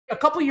a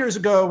couple years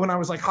ago when I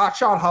was like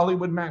hotshot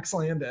Hollywood Max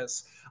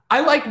Landis,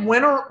 I like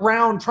went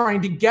around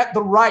trying to get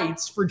the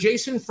rights for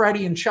Jason,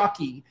 Freddy, and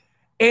Chucky.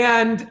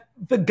 And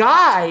the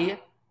guy,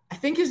 I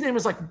think his name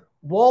was like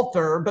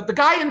Walter, but the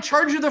guy in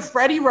charge of the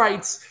Freddy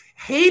rights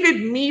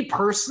hated me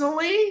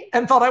personally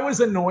and thought I was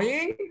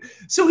annoying.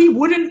 So he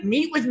wouldn't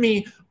meet with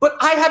me. But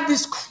I had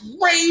this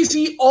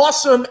crazy,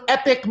 awesome,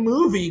 epic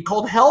movie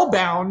called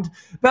Hellbound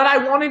that I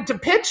wanted to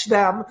pitch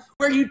them,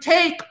 where you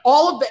take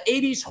all of the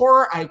 80s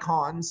horror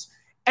icons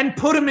and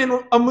put them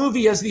in a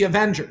movie as the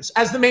Avengers,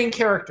 as the main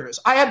characters.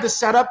 I had the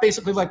setup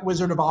basically like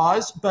Wizard of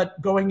Oz, but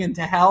going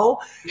into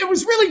hell. It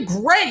was really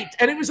great,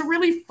 and it was a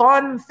really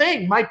fun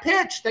thing. My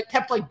pitch that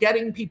kept like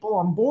getting people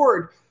on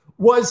board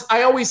was,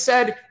 I always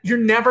said, you're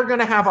never going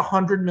to have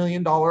 $100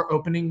 million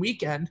opening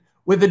weekend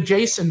with a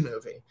Jason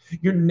movie.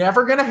 You're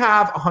never going to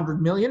have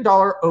 $100 million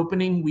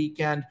opening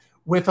weekend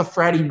with a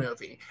Freddy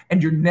movie.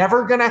 And you're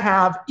never going to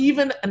have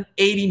even an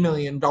 $80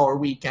 million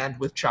weekend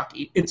with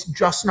Chucky. It's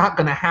just not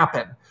going to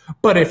happen.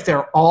 But if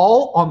they're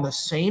all on the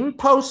same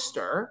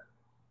poster,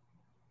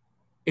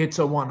 it's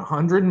a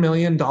 $100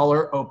 million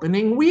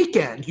opening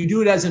weekend. You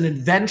do it as an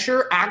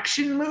adventure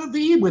action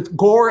movie with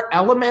gore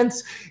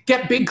elements,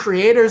 get big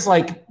creators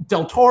like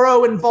Del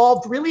Toro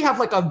involved, really have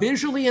like a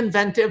visually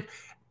inventive,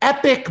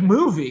 epic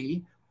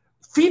movie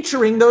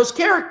featuring those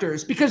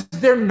characters, because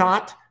they're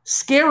not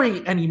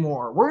scary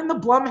anymore. We're in the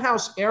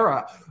Blumhouse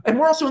era, and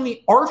we're also in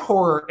the art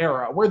horror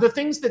era, where the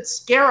things that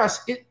scare us,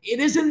 it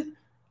isn't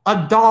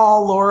a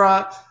doll or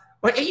a,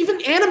 like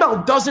even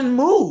Annabelle doesn't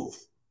move,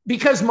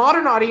 because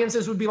modern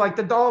audiences would be like,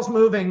 the doll's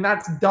moving,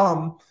 that's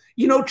dumb.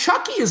 You know,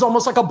 Chucky is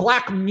almost like a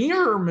Black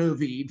Mirror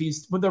movie.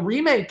 What the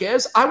remake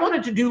is, I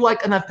wanted to do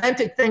like an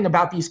authentic thing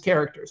about these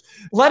characters.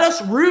 Let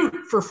us root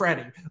for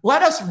Freddy.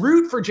 Let us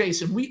root for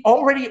Jason. We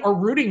already are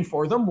rooting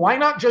for them. Why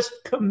not just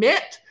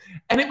commit?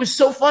 And it was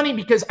so funny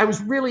because I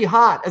was really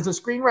hot as a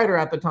screenwriter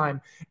at the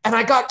time. And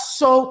I got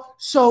so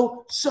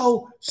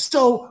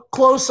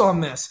close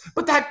on this.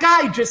 But that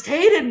guy just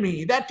hated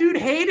me. That dude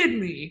hated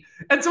me.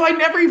 And so I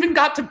never even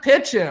got to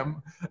pitch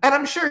him. And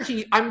I'm sure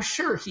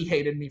he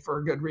hated me for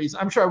a good reason.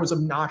 I'm sure I was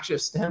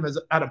obnoxious to him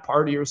at a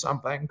party or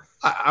something.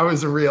 I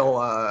was a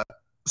real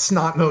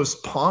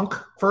snot-nosed punk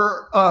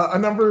for a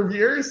number of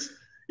years.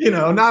 You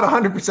know, not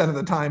 100% of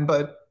the time,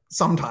 but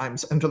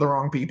sometimes, and to the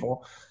wrong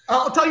people.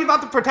 I'll tell you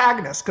about the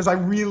protagonist because I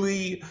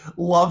really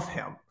love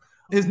him.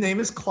 His name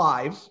is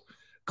Clive.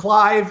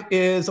 Clive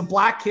is a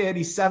Black kid.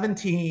 He's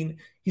 17.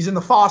 He's in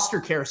the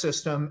foster care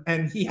system,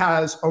 and he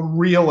has a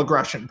real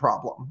aggression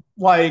problem.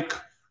 Like,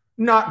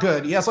 not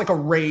good. He has like a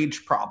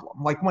rage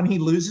problem. Like when he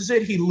loses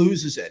it, he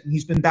loses it. And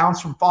he's been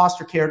bounced from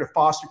foster care to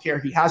foster care.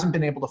 He hasn't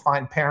been able to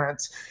find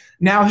parents.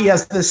 Now he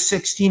has this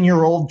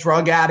 16-year-old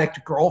drug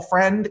addict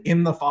girlfriend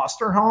in the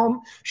foster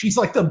home. She's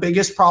like the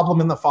biggest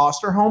problem in the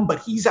foster home,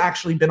 but he's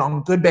actually been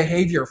on good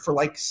behavior for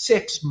like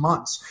 6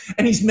 months.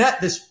 And he's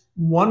met this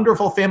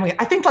wonderful family.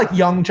 I think like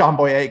young John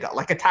Boyega,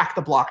 like Attack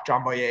the Block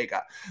John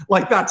Boyega.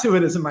 Like that's who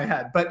it is in my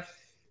head. But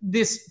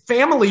this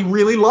family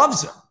really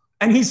loves him.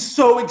 And he's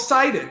so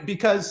excited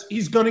because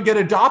he's going to get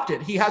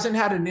adopted. He hasn't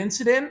had an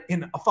incident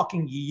in a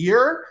fucking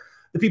year.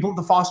 The people at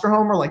the foster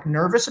home are like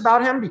nervous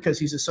about him because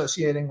he's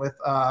associating with,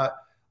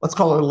 let's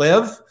call her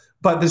Liv.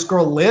 But this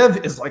girl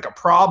Liv is like a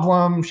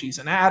problem. She's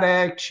an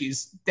addict.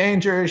 She's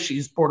dangerous.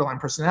 She's borderline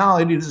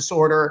personality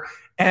disorder.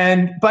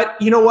 But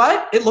you know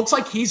what? It looks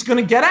like he's going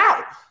to get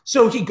out.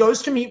 So he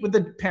goes to meet with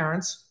the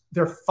parents.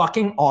 They're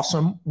fucking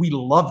awesome. We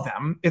love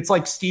them. It's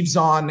like Steve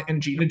Zahn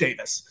and Gina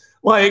Davis.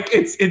 Like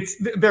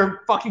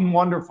they're fucking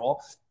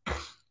wonderful.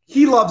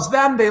 He loves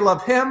them. They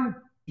love him.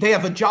 They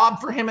have a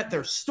job for him at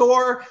their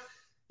store.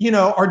 You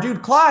know, our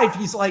dude Clive,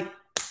 he's like,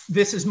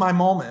 this is my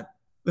moment.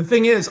 The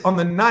thing is, on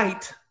the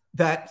night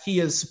that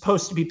he is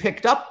supposed to be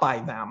picked up by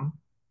them,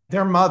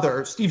 their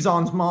mother, Steve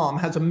Zahn's mom,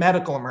 has a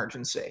medical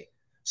emergency.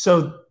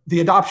 So the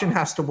adoption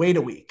has to wait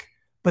a week.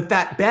 But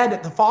that bed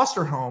at the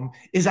foster home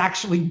is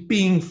actually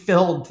being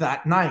filled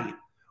that night,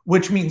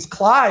 which means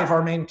Clive,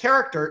 our main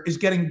character, is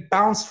getting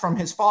bounced from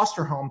his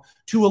foster home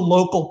to a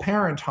local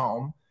parent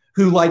home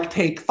who like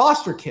take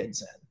foster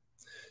kids in.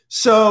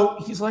 So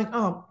he's like,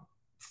 oh,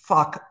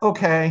 fuck,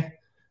 okay.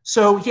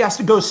 So he has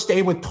to go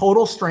stay with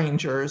total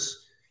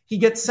strangers. He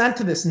gets sent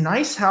to this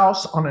nice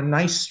house on a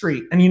nice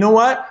street. And you know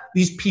what?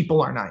 These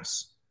people are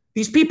nice.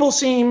 These people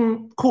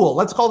seem cool.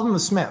 Let's call them the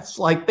Smiths.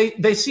 Like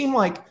they seem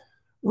like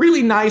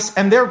really nice.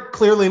 And they're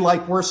clearly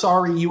like, we're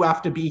sorry you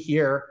have to be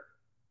here.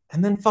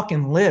 And then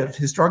fucking Liv,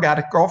 his drug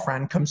addict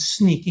girlfriend, comes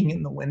sneaking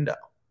in the window.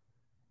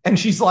 And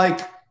she's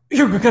like,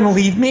 you're going to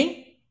leave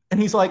me? And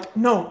he's like,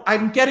 no,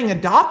 I'm getting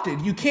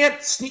adopted. You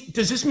can't sneak.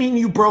 Does this mean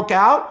you broke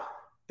out?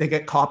 They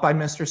get caught by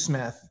Mr.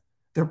 Smith.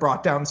 They're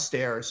brought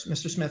downstairs.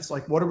 Mr. Smith's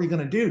like, what are we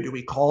going to do? Do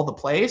we call the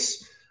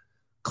place?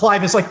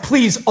 Clive is like,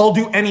 please, I'll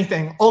do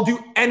anything. I'll do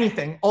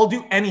anything. I'll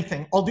do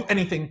anything. I'll do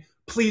anything.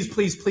 Please,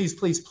 please, please,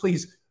 please,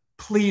 please.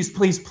 Please,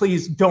 please,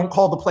 please don't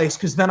call the place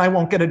because then I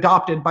won't get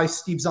adopted by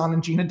Steve Zahn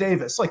and Gina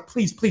Davis. Like,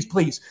 please, please,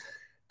 please.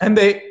 And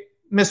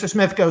Mr.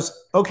 Smith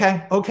goes,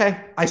 okay,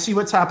 I see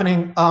what's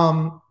happening.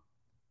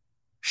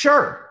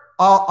 Sure.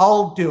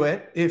 I'll do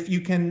it if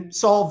you can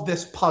solve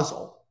this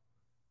puzzle.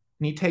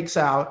 And he takes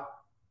out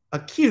a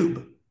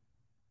cube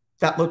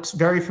that looks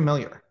very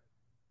familiar.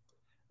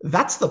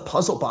 That's the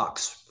puzzle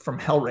box from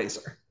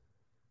Hellraiser.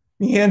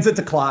 He hands it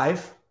to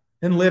Clive,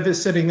 and Liv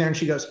is sitting there, and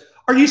she goes,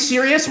 "Are you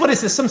serious? What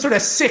is this, some sort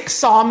of sick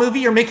Saw movie?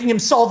 You're making him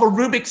solve a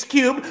Rubik's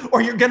Cube,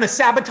 or you're going to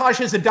sabotage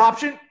his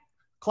adoption?"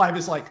 Clive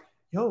is like,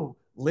 "Yo,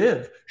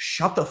 Liv,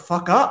 shut the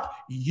fuck up.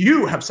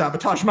 You have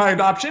sabotaged my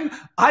adoption.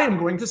 I am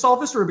going to solve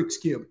this Rubik's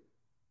Cube."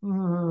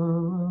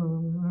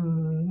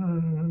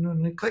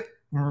 Click.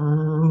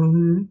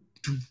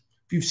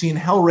 If you've seen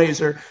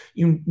Hellraiser,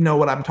 you know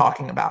what I'm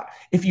talking about.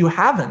 If you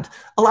haven't,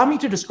 allow me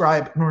to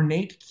describe an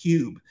ornate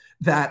cube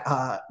that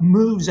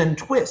moves and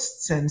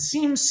twists and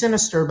seems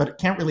sinister, but it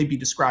can't really be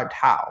described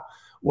how.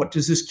 What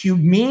does this cube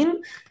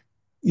mean?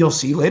 You'll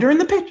see later in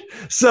the pitch.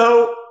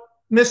 So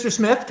Mr.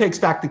 Smith takes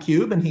back the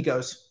cube and he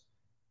goes,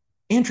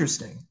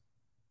 "Interesting."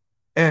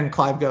 And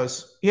Clive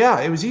goes,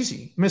 "Yeah, it was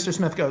easy." Mr.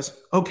 Smith goes,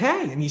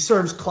 "Okay." And he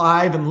serves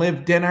Clive and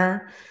Liv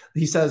dinner.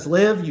 He says,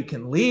 "Liv, you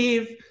can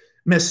leave."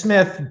 Miss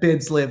Smith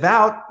bids Liv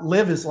out.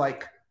 Liv is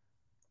like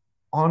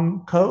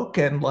on coke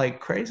and like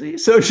crazy.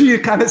 So she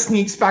kind of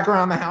sneaks back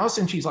around the house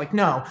and she's like,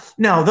 no,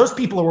 those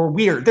people were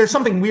weird. There's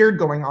something weird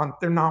going on.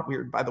 They're not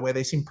weird, by the way.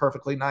 They seem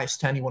perfectly nice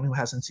to anyone who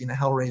hasn't seen a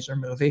Hellraiser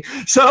movie.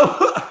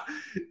 So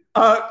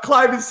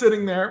Clive is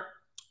sitting there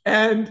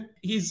and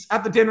he's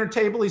at the dinner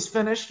table. He's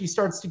finished. He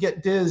starts to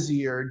get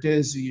dizzier,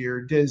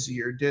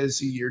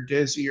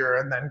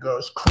 and then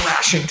goes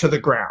crashing to the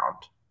ground.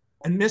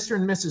 And Mr.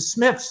 and Mrs.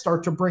 Smith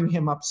start to bring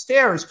him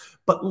upstairs,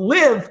 but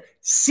Liv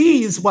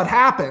sees what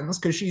happens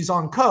because she's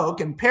on coke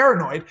and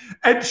paranoid,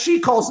 and she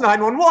calls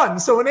 911.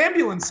 So an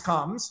ambulance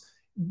comes,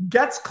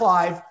 gets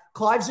Clive.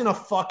 Clive's in a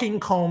fucking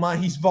coma.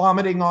 He's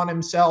vomiting on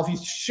himself.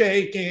 He's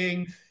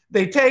shaking.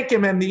 They take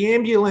him, and the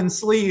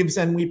ambulance leaves,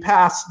 and we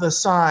pass the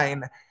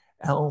sign,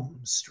 Elm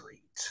Street.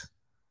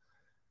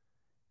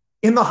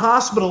 In the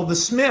hospital, the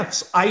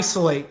Smiths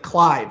isolate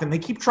Clive, and they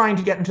keep trying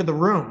to get into the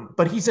room,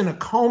 but he's in a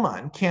coma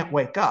and can't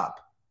wake up.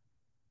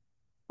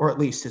 Or at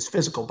least his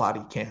physical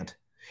body can't.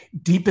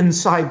 Deep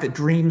inside the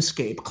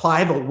dreamscape,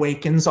 Clive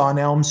awakens on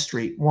Elm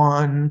Street.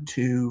 1,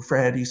 2,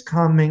 Freddy's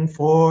coming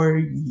for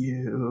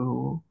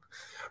you.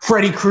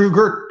 Freddy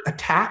Krueger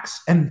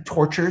attacks and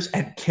tortures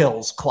and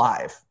kills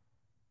Clive.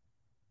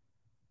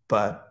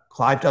 But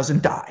Clive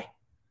doesn't die.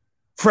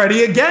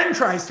 Freddy again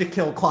tries to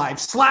kill Clive,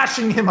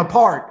 slashing him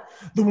apart.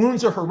 The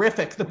wounds are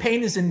horrific. The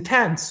pain is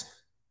intense.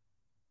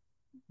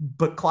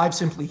 But Clive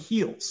simply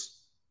heals.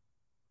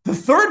 The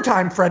third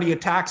time Freddy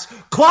attacks,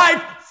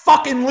 Clive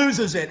fucking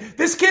loses it.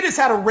 This kid has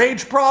had a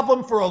rage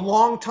problem for a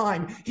long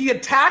time. He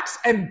attacks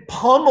and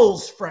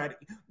pummels Freddy,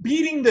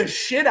 beating the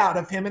shit out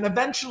of him and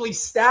eventually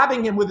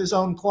stabbing him with his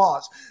own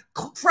claws.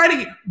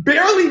 Freddy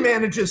barely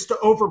manages to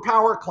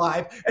overpower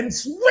Clive and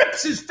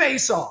rips his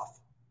face off.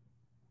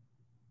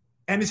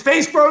 And his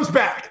face grows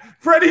back.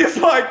 Freddy is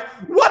like,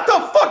 "What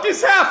the fuck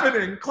is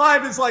happening?"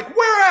 Clive is like,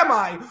 "Where am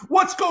I?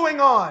 What's going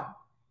on?"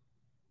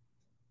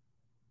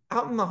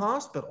 Out in the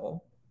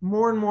hospital,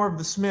 more and more of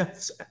the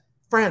Smiths'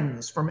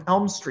 friends from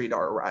Elm Street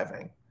are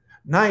arriving.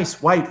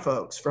 Nice white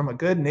folks from a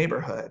good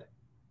neighborhood.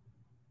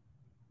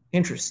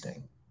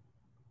 Interesting.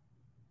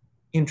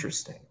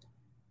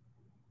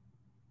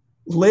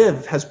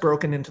 Liv has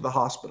broken into the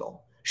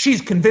hospital.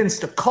 She's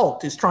convinced a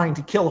cult is trying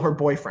to kill her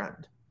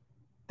boyfriend.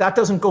 That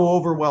doesn't go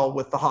over well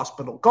with the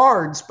hospital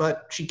guards,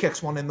 but she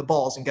kicks one in the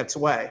balls and gets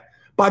away.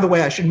 By the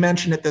way, I should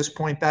mention at this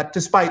point that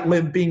despite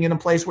Liv being in a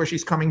place where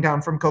she's coming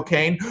down from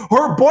cocaine,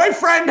 her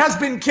boyfriend has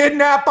been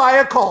kidnapped by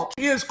a cult.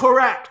 She is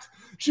correct.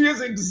 She is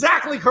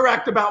exactly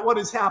correct about what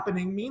is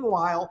happening.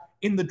 Meanwhile,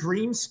 in the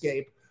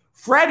dreamscape,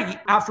 Freddy,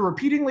 after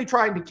repeatedly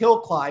trying to kill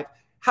Clive,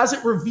 has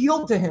it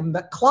revealed to him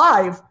that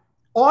Clive,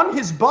 on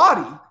his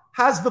body,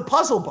 has the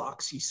puzzle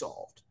box he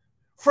solved.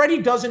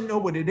 Freddy doesn't know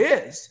what it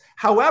is.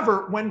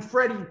 However, when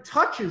Freddy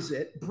touches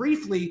it,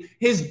 briefly,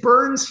 his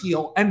burns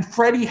heal, and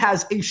Freddy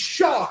has a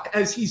shock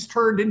as he's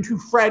turned into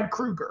Fred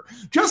Krueger.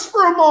 Just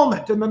for a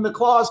moment, and then the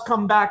claws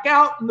come back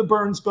out, and the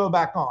burns go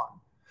back on.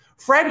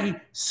 Freddy,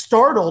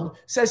 startled,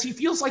 says he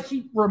feels like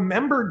he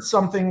remembered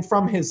something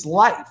from his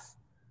life.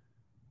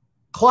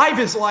 Clive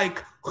is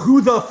like, "Who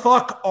the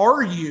fuck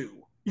are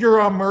you? You're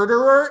a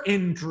murderer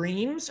in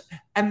dreams?"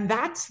 And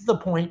that's the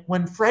point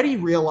when Freddy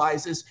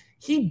realizes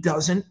he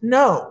doesn't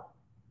know.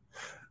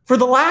 For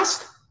the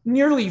last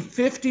nearly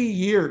 50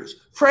 years,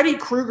 Freddy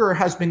Krueger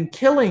has been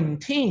killing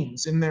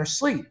teens in their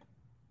sleep,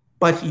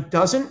 but he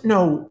doesn't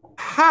know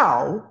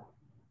how,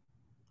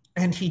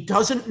 and he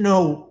doesn't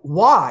know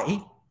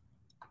why,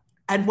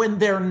 and when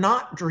they're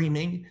not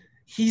dreaming,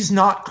 he's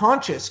not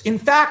conscious. In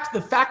fact,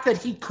 the fact that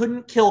he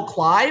couldn't kill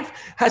Clive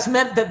has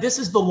meant that this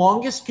is the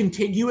longest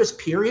contiguous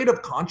period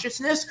of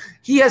consciousness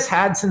he has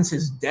had since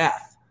his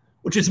death,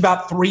 which is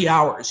about 3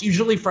 hours.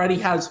 Usually Freddy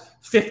has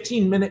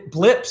 15-minute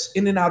blips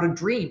in and out of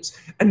dreams.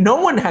 And no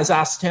one has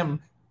asked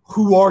him,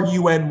 "Who are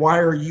you and why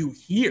are you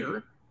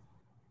here?"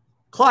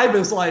 Clive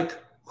is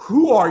like,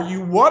 "Who are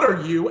you, what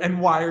are you, and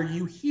why are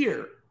you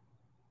here?"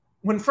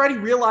 When Freddy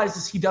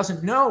realizes he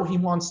doesn't know, he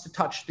wants to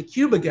touch the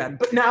cube again.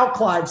 But now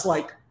Clive's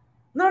like,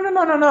 no, no,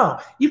 no, no, no.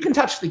 You can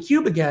touch the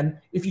cube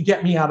again if you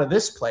get me out of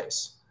this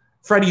place.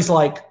 Freddy's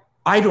like,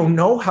 I don't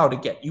know how to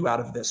get you out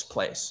of this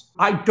place.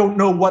 I don't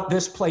know what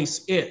this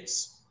place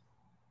is.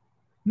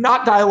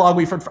 Not dialogue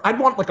we've heard. I'd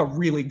want like a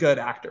really good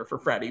actor for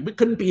Freddy. It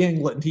couldn't be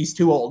England. He's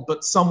too old,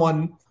 but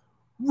someone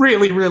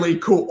really, really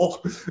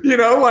cool, you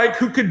know, like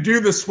who could do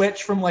the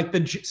switch from like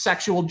the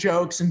sexual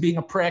jokes and being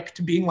a prick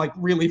to being like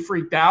really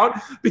freaked out.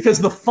 Because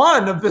the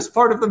fun of this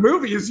part of the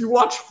movie is you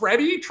watch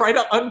Freddy try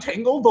to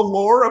untangle the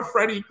lore of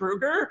Freddy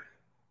Krueger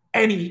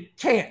and he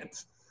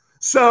can't.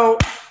 So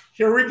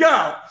here we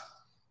go.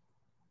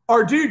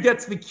 Our dude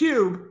gets the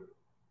cube,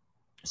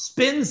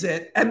 spins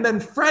it, and then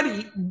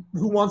Freddy,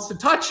 who wants to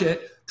touch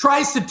it,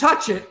 tries to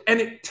touch it, and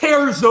it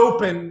tears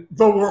open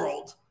the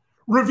world,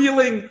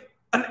 revealing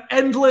an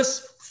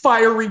endless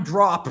fiery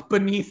drop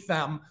beneath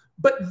them.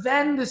 But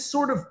then this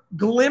sort of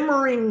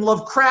glimmering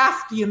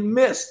Lovecraftian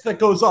mist that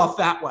goes off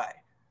that way.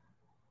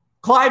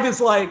 Clive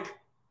is like,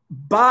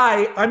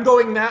 bye, I'm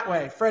going that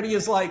way. Freddy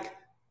is like,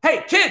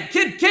 hey,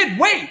 kid,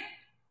 wait.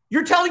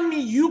 You're telling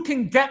me you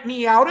can get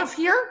me out of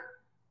here?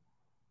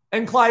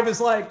 And Clive is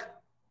like,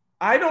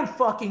 I don't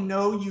fucking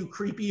know, you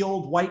creepy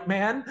old white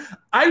man.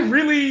 I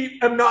really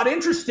am not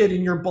interested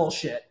in your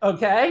bullshit,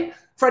 okay?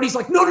 Freddy's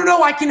like, no, no,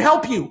 no, I can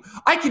help you.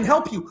 I can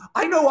help you.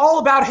 I know all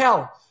about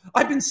hell.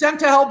 I've been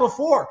sent to hell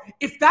before.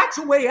 If that's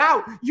a way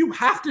out, you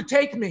have to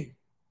take me.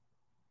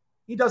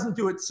 He doesn't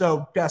do it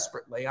so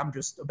desperately. I'm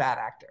just a bad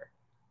actor.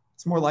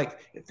 It's more like,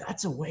 if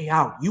that's a way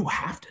out, you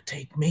have to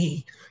take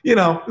me. You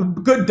know,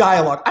 good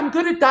dialogue. I'm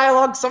good at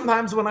dialogue.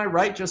 Sometimes when I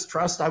write, just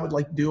trust I would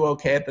like do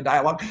okay at the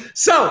dialogue.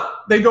 So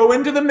they go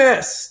into the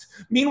mist.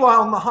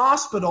 Meanwhile, in the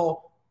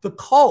hospital, the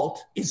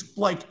cult is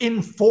like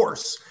in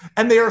force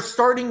and they are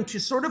starting to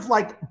sort of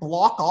like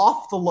block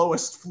off the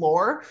lowest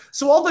floor.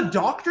 So all the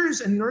doctors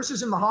and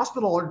nurses in the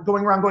hospital are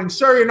going around going,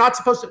 sir, you're not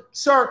supposed to,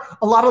 sir,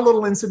 a lot of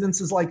little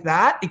incidences like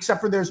that,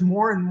 except for there's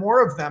more and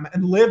more of them.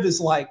 And Liv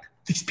is like,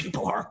 these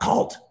people are a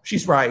cult.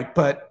 She's right,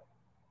 but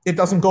it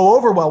doesn't go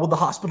over well with the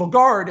hospital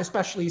guard,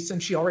 especially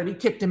since she already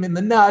kicked him in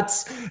the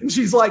nuts. And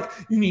she's like,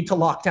 you need to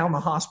lock down the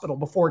hospital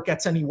before it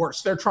gets any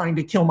worse. They're trying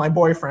to kill my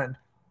boyfriend.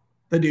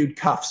 The dude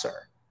cuffs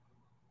her.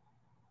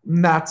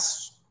 And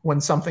that's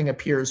when something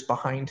appears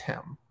behind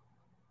him.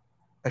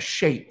 A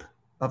shape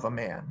of a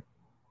man.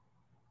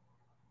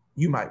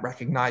 You might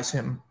recognize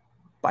him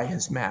by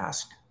his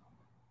mask.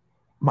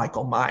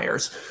 Michael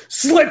Myers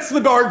slits the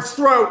guard's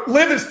throat.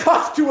 Liv is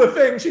cuffed to a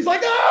thing. She's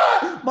like,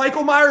 ah!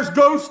 Michael Myers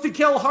goes to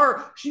kill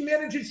her. She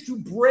manages to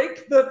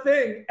break the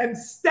thing and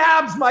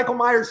stabs Michael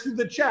Myers through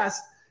the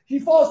chest. He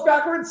falls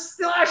backwards,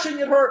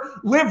 slashing at her.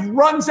 Liv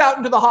runs out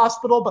into the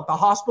hospital, but the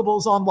hospital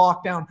is on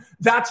lockdown.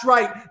 That's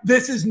right.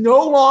 This is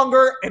no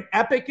longer an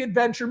epic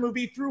adventure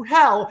movie through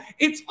hell.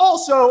 It's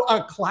also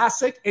a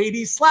classic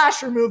 80s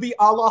slasher movie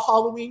a la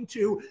Halloween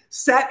 2,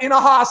 set in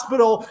a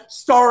hospital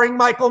starring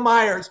Michael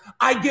Myers.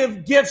 I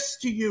give gifts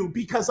to you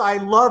because I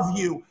love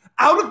you.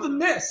 Out of the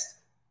mist,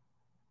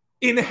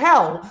 in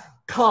hell,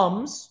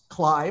 comes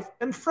Clive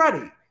and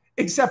Freddy.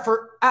 Except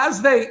for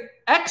as they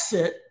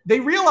exit, they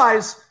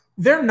realize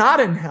they're not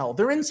in hell.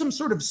 They're in some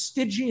sort of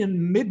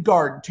Stygian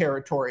Midgard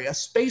territory, a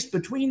space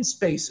between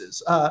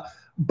spaces,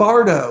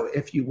 Bardo,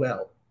 if you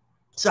will.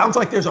 Sounds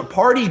like there's a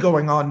party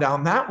going on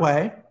down that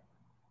way.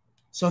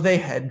 So they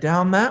head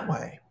down that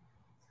way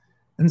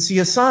and see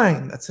a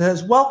sign that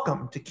says,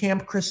 welcome to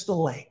Camp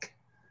Crystal Lake.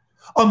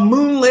 A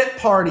moonlit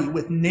party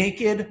with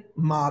naked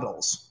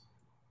models.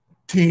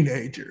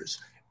 Teenagers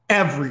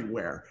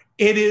everywhere.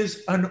 It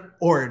is an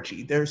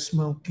orgy. They're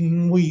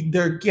smoking weed.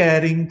 They're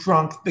getting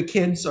drunk. The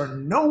kids are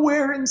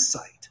nowhere in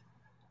sight.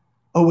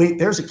 Oh, wait,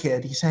 there's a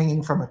kid. He's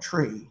hanging from a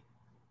tree.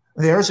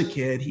 There's a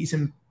kid. He's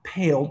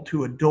impaled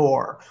to a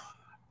door.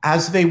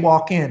 As they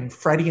walk in,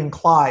 Freddy and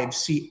Clive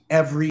see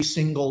every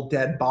single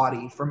dead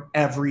body from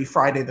every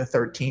Friday the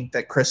 13th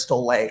at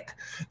Crystal Lake.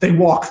 They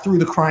walk through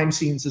the crime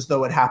scenes as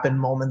though it happened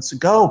moments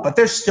ago, but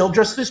there's still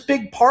just this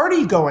big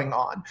party going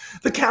on.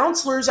 The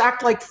counselors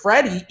act like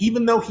Freddy,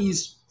 even though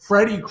he's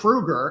Freddy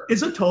Krueger,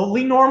 is a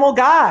totally normal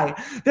guy.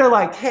 They're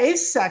like, hey,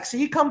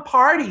 sexy, come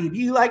party. Do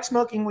you like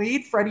smoking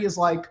weed? Freddy is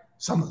like,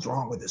 something's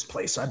wrong with this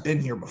place. I've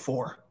been here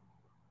before.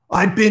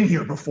 I've been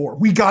here before.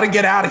 We got to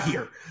get out of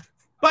here.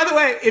 By the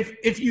way,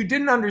 if you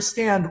didn't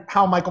understand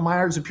how Michael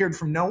Myers appeared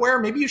from nowhere,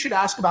 maybe you should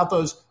ask about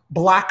those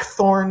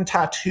blackthorn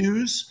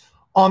tattoos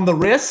on the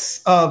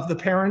wrists of the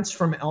parents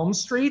from Elm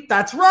Street.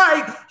 That's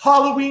right.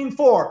 Halloween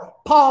 4,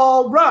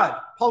 Paul Rudd.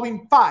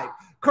 Halloween 5,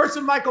 Curse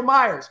of Michael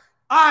Myers.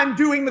 I'm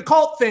doing the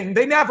cult thing.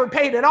 They never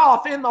paid it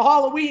off in the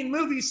Halloween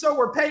movie, so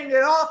we're paying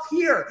it off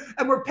here.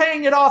 And we're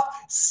paying it off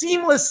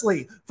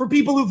seamlessly for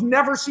people who've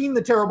never seen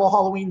the terrible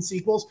Halloween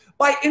sequels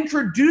by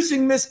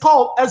introducing this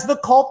cult as the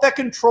cult that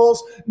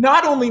controls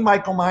not only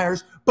Michael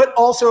Myers, but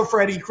also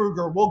Freddy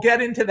Krueger. We'll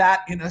get into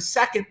that in a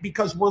second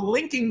because we're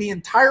linking the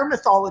entire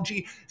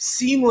mythology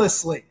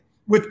seamlessly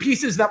with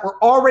pieces that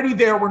were already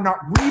there. We're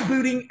not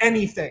rebooting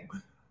anything.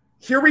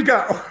 Here we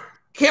go.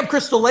 Camp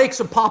Crystal Lake's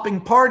a popping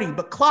party,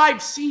 but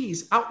Clive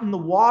sees out in the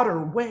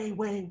water, way,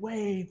 way,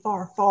 way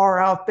far, far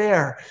out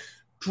there,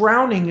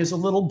 drowning is a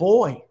little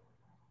boy.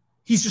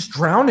 He's just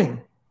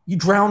drowning. He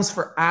drowns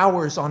for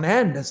hours on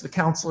end as the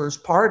counselors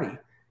party.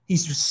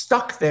 He's just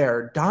stuck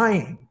there,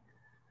 dying.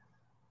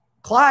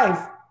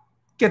 Clive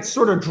gets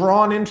sort of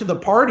drawn into the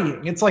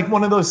partying. It's like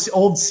one of those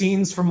old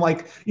scenes from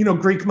like,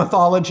 Greek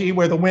mythology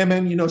where the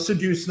women,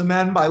 seduce the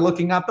men by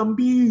looking at them,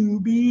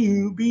 bee-oo,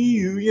 bee-oo,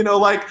 bee-oo,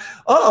 like,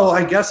 oh,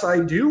 I guess I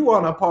do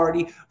want to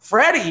party.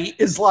 Freddie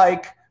is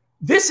like,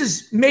 this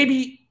is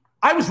maybe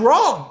I was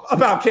wrong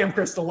about Camp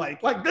Crystal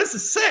Lake. Like, this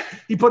is sick.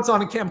 He puts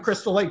on a Camp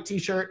Crystal Lake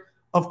t-shirt,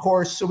 of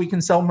course, so we can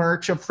sell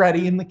merch of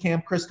Freddie in the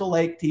Camp Crystal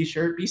Lake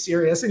t-shirt. Be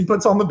serious. And he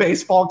puts on the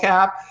baseball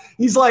cap.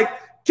 He's like,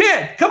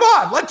 kid, come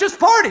on, let's just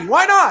party.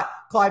 Why not?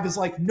 Clive is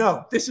like,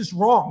 no, this is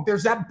wrong.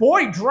 There's that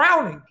boy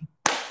drowning.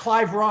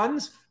 Clive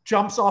runs,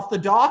 jumps off the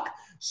dock,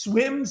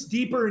 swims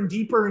deeper and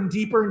deeper and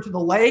deeper into the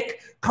lake,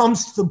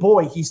 comes to the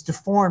boy. He's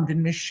deformed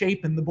and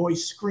misshapen. The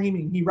boy's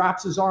screaming. He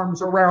wraps his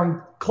arms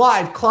around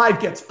Clive. Clive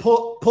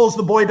pulls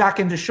the boy back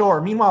into shore.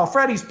 Meanwhile,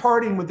 Freddie's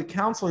partying with the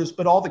counselors,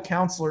 but all the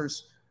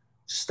counselors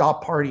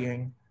stop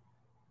partying.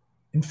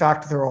 In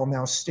fact, they're all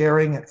now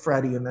staring at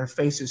Freddie, and their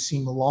faces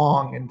seem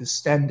long and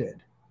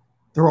distended.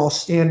 They're all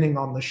standing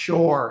on the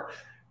shore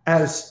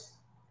as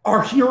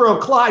our hero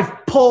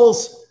Clive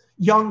pulls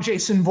young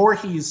Jason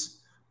Voorhees,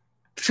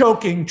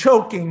 choking.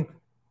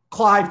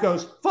 Clive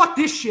goes, fuck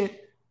this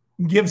shit,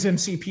 and gives him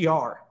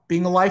CPR.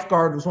 Being a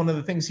lifeguard was one of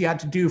the things he had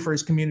to do for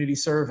his community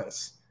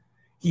service.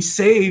 He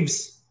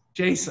saves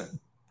Jason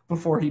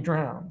before he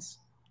drowns.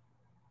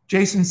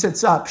 Jason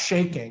sits up,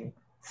 shaking.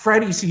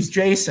 Freddie sees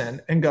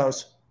Jason and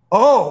goes,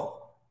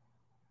 oh,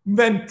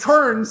 then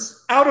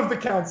turns out of the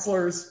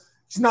counselors.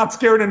 He's not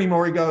scared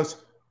anymore. He goes,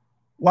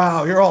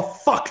 wow, you're all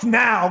fucked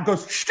now.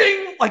 Goes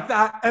sting like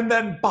that. And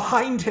then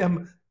behind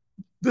him,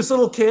 this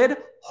little kid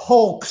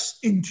hulks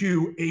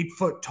into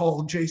 8-foot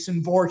tall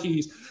Jason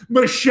Voorhees.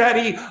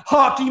 Machete,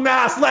 hockey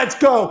mask, let's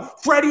go.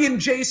 Freddie and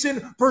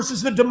Jason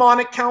versus the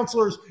demonic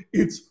counselors.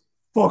 It's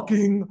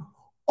fucking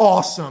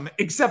awesome.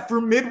 Except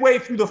for midway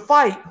through the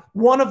fight,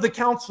 one of the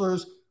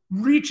counselors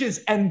reaches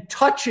and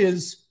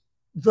touches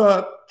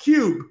the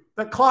cube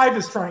that Clive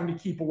is trying to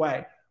keep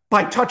away.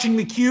 By touching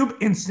the cube,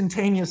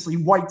 instantaneously,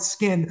 white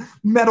skin,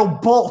 metal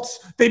bolts,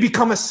 they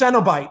become a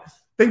Cenobite.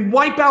 They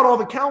wipe out all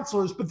the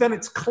counselors, but then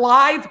it's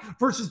Clive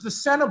versus the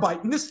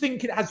Cenobite. And this thing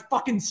has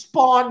fucking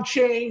Spawn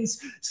chains,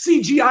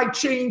 CGI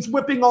chains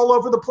whipping all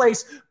over the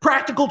place,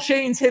 practical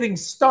chains hitting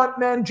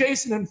stuntmen,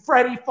 Jason and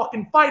Freddie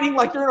fucking fighting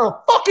like they're in a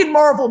fucking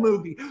Marvel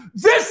movie.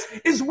 This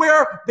is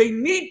where they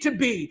need to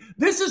be.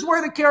 This is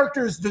where the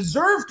characters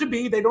deserve to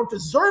be. They don't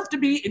deserve to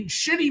be in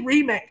shitty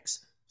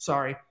remakes.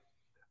 Sorry.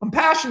 I'm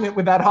passionate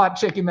with that hot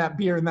chick and that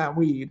beer and that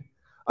weed.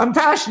 I'm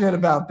passionate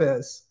about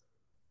this.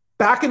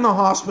 Back in the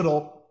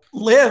hospital,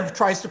 Liv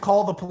tries to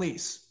call the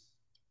police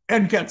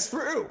and gets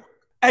through.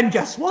 And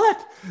guess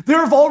what? There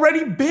have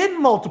already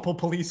been multiple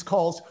police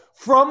calls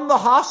from the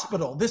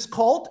hospital. This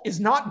cult is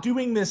not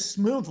doing this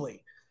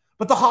smoothly,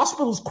 but the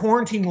hospital's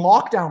quarantine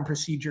lockdown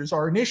procedures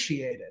are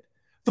initiated.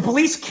 The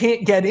police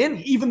can't get in,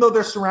 even though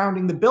they're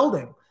surrounding the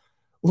building.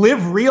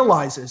 Liv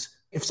realizes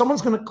if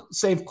someone's going to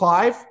save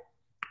Clive,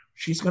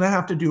 she's going to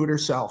have to do it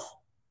herself.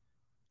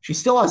 She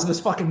still has this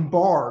fucking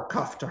bar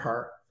cuffed to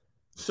her.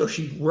 So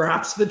she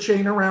wraps the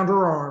chain around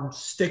her arm,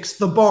 sticks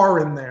the bar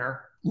in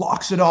there,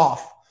 locks it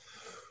off.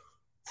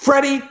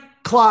 Freddie,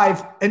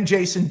 Clive, and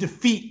Jason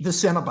defeat the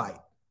Cenobite.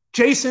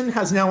 Jason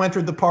has now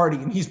entered the party,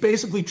 and he's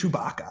basically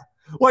Chewbacca.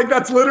 Like,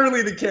 that's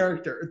literally the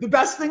character. The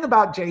best thing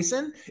about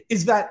Jason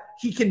is that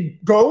he can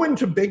go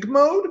into big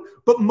mode,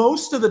 but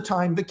most of the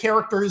time the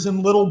character is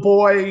in little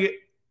boy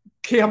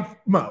camp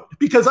mode,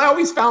 because I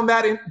always found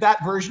that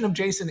version of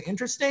Jason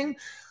interesting.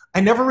 I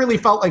never really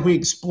felt like we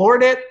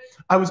explored it.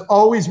 I was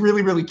always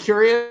really, really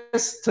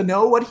curious to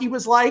know what he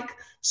was like.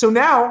 So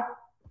now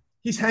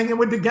he's hanging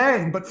with the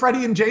gang, but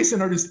Freddie and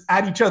Jason are just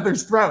at each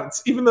other's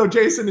throats, even though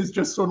Jason is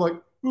just sort of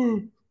like,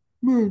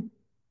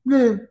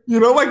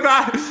 like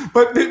that.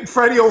 But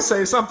Freddie will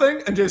say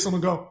something and Jason will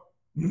go,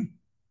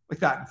 like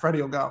that. And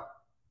Freddie will go,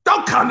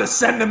 don't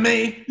condescend to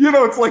me.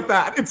 It's like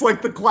that. It's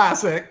like the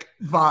classic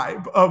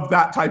vibe of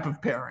that type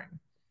of pairing.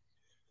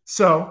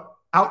 So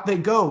out they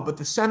go, but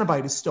the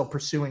Cenobite is still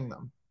pursuing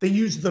them. They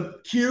use the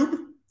cube,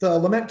 the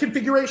lament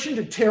configuration,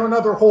 to tear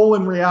another hole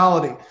in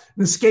reality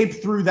and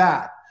escape through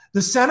that. The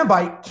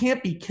Cenobite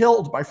can't be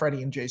killed by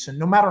Freddie and Jason.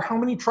 No matter how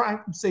many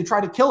times they try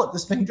to kill it,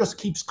 this thing just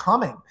keeps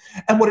coming.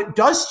 And what it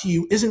does to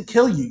you isn't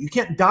kill you. You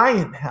can't die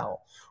in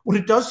hell. What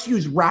it does to you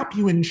is wrap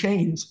you in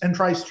chains and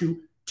tries to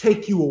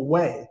take you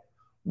away.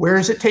 Where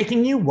is it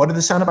taking you? What do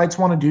the Cenobites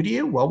want to do to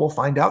you? Well, we'll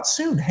find out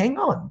soon. Hang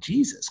on.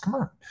 Jesus, come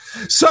on.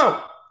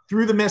 So,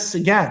 through the mists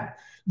again.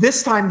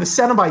 This time, the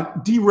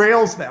Cenobite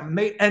derails them, and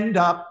they end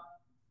up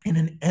in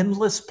an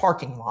endless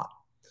parking lot.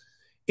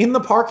 In the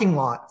parking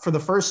lot, for the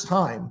first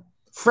time,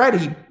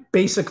 Freddie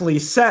basically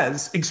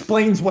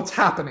explains what's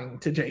happening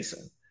to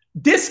Jason.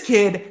 This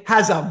kid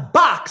has a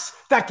box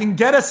that can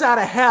get us out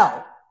of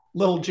hell.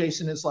 Little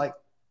Jason is like,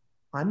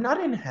 I'm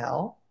not in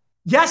hell.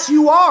 Yes,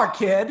 you are,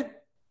 kid.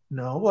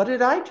 No, what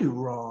did I do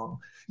wrong?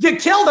 You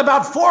killed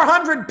about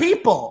 400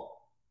 people.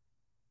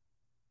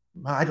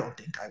 I don't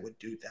think I would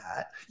do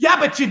that. Yeah,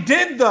 but you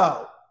did,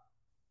 though.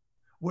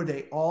 Were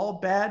they all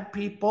bad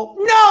people?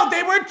 No,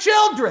 they were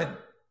children.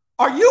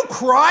 Are you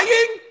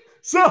crying?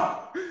 So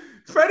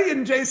Freddy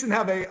and Jason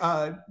have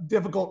a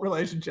difficult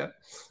relationship.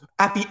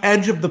 At the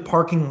edge of the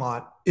parking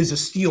lot is a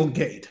steel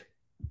gate.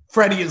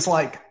 Freddy is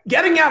like,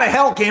 getting out of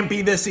hell can't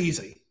be this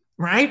easy,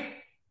 right?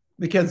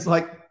 Because,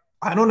 like,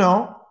 I don't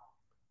know,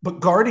 but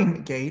guarding the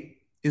gate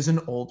is an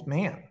old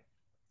man.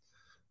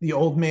 The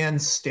old man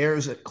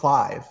stares at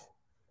Clive.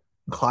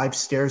 Clive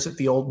stares at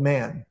the old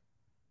man.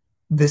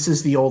 This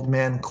is the old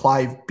man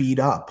Clive beat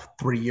up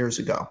 3 years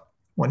ago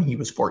when he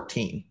was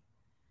 14.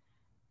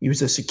 He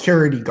was a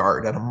security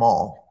guard at a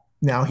mall.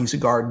 Now he's a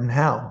guard in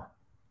hell.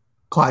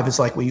 Clive is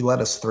like, will you let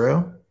us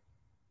through?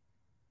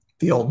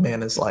 The old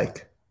man is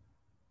like,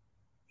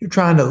 you're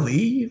trying to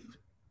leave?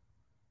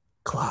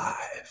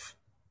 Clive,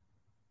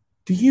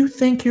 do you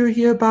think you're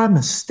here by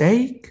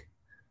mistake?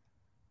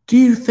 Do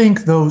you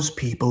think those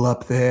people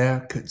up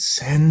there could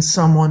send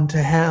someone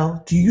to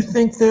hell? Do you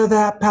think they're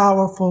that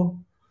powerful?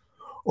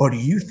 Or do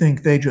you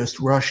think they just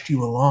rushed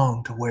you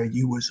along to where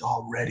you was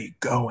already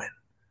going?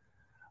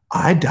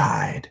 I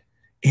died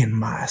in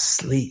my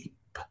sleep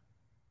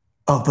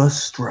of a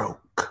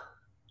stroke.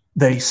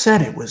 They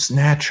said it was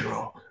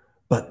natural,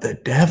 but the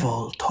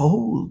devil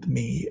told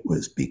me it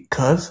was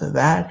because of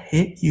that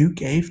hit you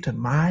gave to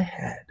my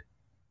head.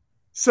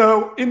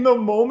 So in the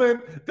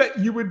moment that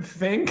you would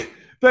think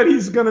that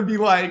he's going to be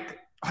like,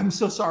 I'm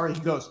so sorry, he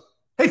goes,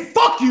 hey,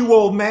 fuck you,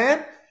 old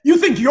man. You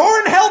think you're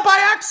in hell by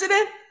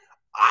accident?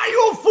 Are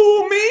you a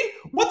fool me?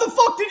 What the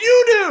fuck did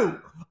you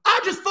do? I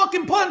just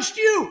fucking punched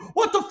you.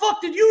 What the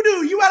fuck did you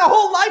do? You had a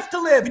whole life to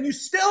live and you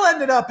still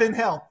ended up in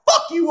hell.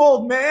 Fuck you,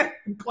 old man.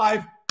 And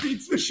Clive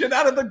beats the shit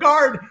out of the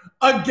guard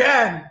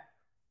again.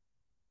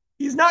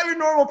 He's not your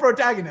normal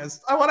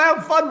protagonist. I want to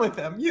have fun with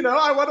him. You know,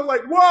 I want to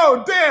like,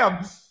 whoa,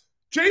 damn.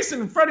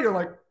 Jason and Freddy are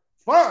like,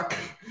 fuck,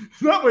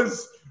 that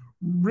was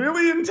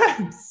really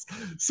intense.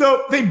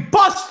 So they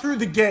bust through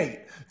the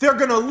gate. They're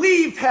going to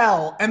leave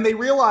hell and they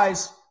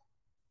realize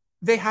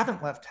they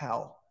haven't left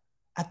hell.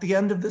 At the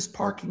end of this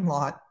parking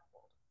lot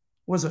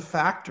was a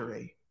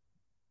factory.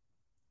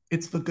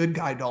 It's the Good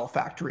Guy doll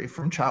factory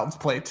from Child's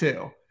Play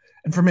 2.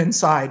 And from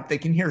inside, they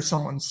can hear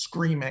someone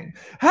screaming,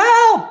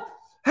 help!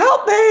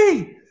 Help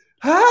me!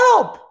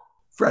 Help!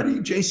 Freddy,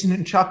 Jason,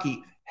 and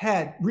Chucky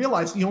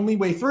realize the only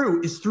way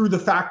through is through the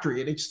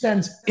factory. It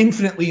extends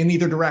infinitely in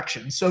either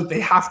direction. So they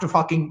have to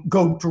fucking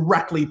go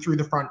directly through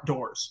the front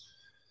doors.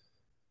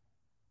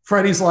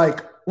 Freddy's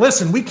like,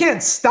 listen, we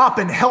can't stop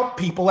and help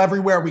people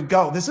everywhere we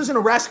go. This isn't a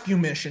rescue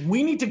mission.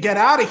 We need to get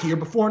out of here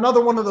before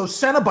another one of those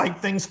Cenobite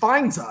things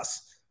finds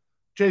us.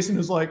 Jason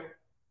is like,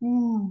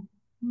 someone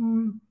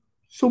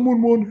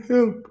want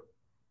help.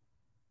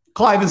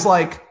 Clive is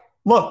like,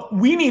 look,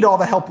 we need all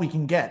the help we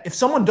can get. If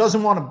someone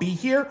doesn't want to be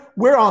here,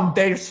 we're on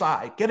their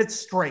side. Get it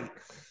straight.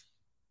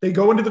 They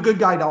go into the Good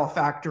Guy doll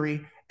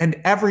factory, and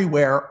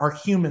everywhere are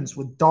humans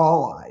with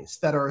doll eyes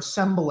that are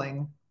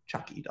assembling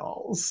Chucky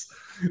dolls.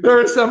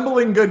 They're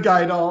assembling Good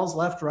Guy dolls,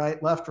 left,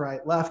 right, left,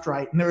 right, left,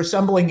 right. And they're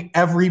assembling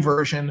every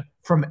version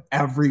from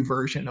every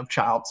version of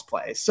Child's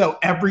Play. So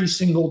every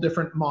single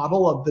different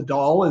model of the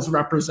doll is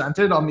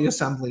represented on the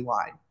assembly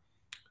line.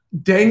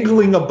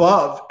 Dangling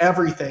above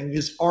everything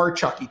is our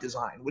Chucky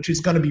design, which is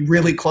going to be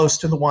really close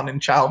to the one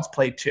in Child's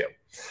Play 2,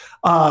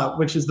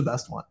 which is the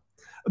best one.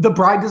 The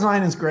bride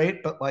design is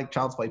great, but like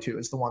Child's Play 2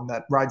 is the one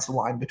that rides the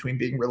line between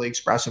being really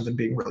expressive and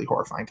being really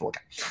horrifying to look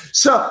at.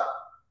 So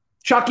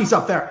Chucky's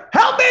up there.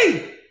 Help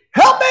me!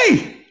 Help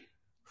me!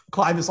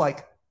 Clive is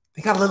like,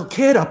 they got a little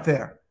kid up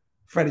there.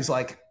 Freddy's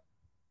like,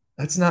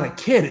 that's not a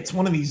kid. It's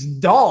one of these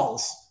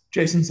dolls.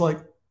 Jason's like,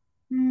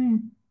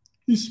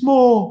 he's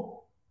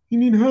small. You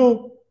need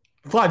help.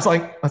 Clive's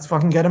like, let's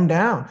fucking get him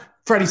down.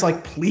 Freddy's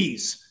like,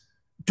 please,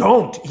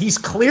 don't. He's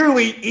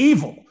clearly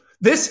evil.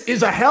 This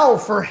is a hell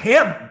for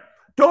him.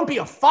 Don't be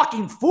a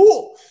fucking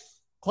fool.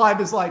 Clive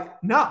is like,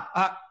 no,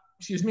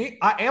 excuse me,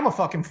 I am a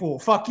fucking fool.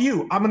 Fuck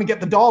you. I'm going to get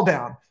the doll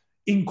down.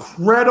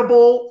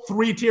 Incredible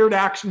 3-tiered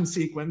action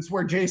sequence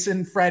where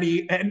Jason,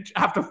 Freddy, and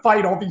have to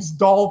fight all these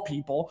doll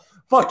people.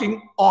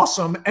 Fucking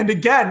awesome. And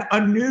again,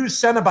 a new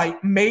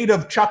Cenobite made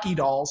of Chucky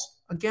dolls.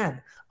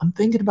 Again, I'm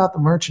thinking about the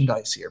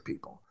merchandise here,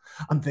 people.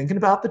 I'm thinking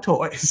about the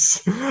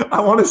toys. I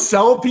want to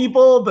sell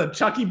people the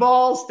Chucky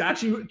ball,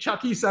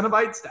 Chucky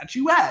Cenobite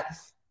statuette.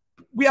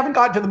 We haven't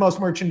gotten to the most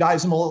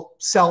merchandisable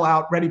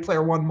sellout Ready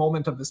Player One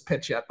moment of this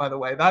pitch yet, by the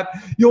way. That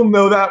you'll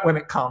know that when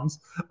it comes.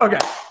 Okay,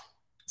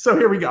 so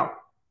here we go.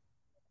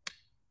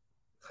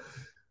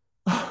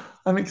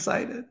 I'm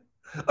excited.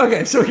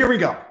 Okay, so here we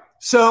go.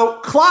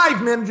 So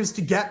Clive manages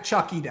to get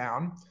Chucky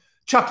down.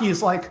 Chucky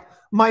is like,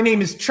 my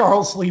name is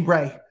Charles Lee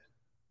Ray.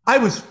 I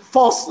was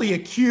falsely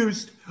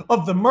accused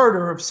of the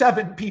murder of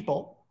 7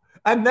 people,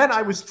 and then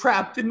I was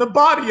trapped in the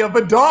body of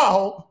a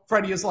doll.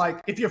 Freddy is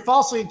like, if you're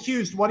falsely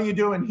accused, what are you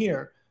doing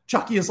here?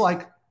 Chucky is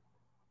like,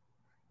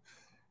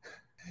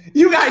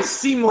 You guys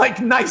seem like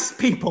nice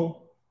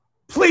people.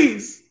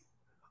 Please,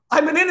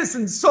 I'm an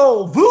innocent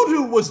soul.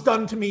 Voodoo was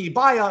done to me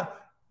by a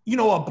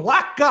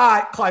black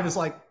guy. Clive is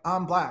like,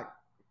 I'm black.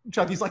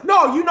 Chucky's like,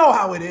 no, you know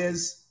how it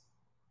is.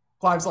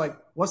 Clive's like,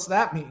 what's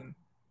that mean?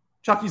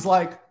 Chucky's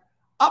like,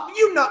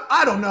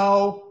 I don't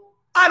know.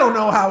 I don't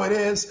know how it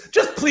is.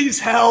 Just please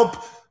help.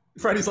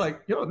 Freddy's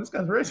like, yo, this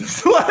guy's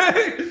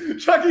racist.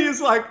 Chucky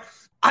is like,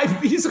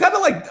 he's kind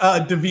of like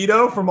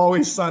DeVito from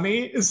Always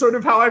Sunny is sort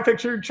of how I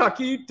pictured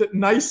Chucky.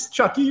 Nice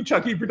Chucky.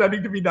 Chucky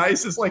pretending to be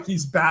nice is like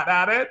he's bad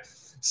at it.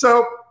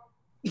 So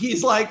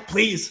he's like,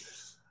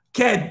 please,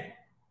 kid,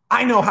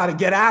 I know how to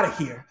get out of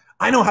here.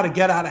 I know how to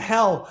get out of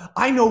hell.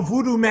 I know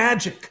voodoo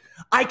magic.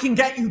 I can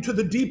get you to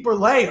the deeper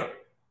layer.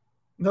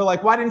 And they're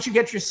like, why didn't you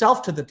get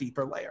yourself to the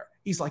deeper layer?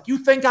 He's like, you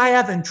think I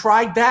haven't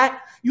tried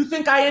that? You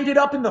think I ended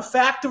up in the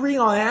factory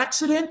on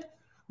accident?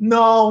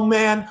 No,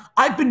 man.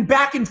 I've been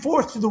back and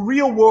forth to the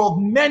real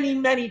world many,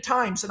 many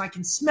times, and I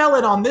can smell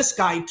it on this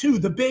guy, too.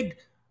 The big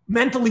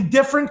mentally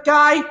different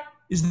guy.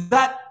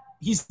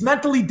 He's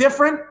mentally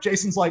different?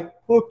 Jason's like,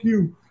 fuck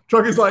you.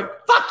 Chucky's like,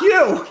 fuck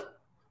you.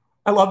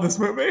 I love this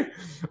movie.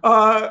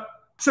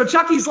 So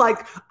Chucky's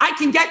like, I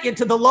can get you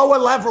to the lower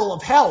level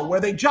of hell where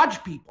they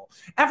judge people.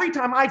 Every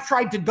time I've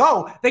tried to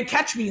go, they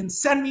catch me and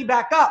send me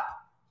back up.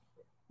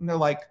 And they're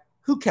like,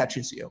 who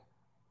catches you?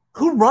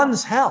 Who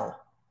runs hell?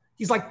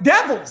 He's like,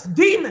 devils,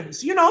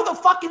 demons, the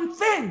fucking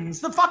things,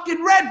 the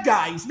fucking red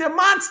guys, they're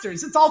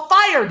monsters. It's all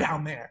fire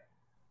down there.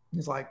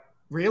 He's like,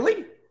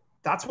 really?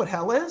 That's what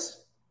hell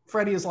is?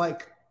 Freddy is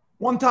like,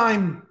 one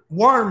time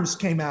worms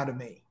came out of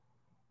me.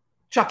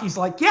 Chucky's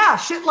like, yeah,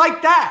 shit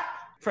like that.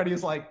 Freddy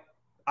is like,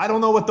 I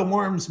don't know what the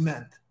worms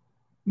meant.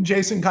 And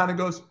Jason kind of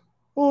goes,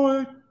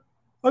 oh,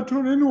 I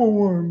turned into a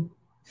worm.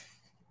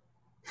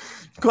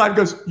 Clive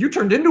goes, you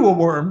turned into a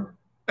worm?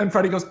 And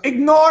Freddy goes,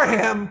 ignore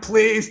him,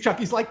 please.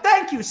 Chucky's like,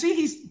 thank you. See,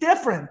 he's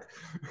different.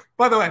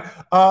 By the way,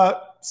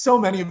 so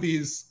many of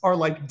these are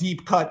like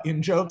deep cut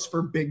in jokes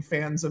for big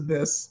fans of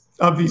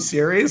these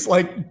series.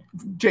 Like,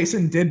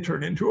 Jason did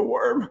turn into a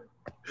worm.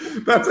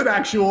 That's an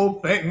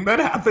actual thing that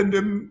happened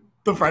in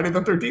the Friday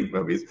the 13th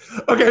movies.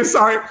 Okay,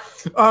 sorry.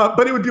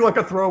 But it would be like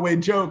a throwaway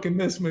joke in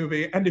this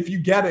movie. And if you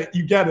get it,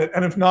 you get it.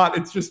 And if not,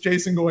 it's just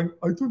Jason going,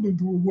 I turned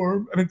into a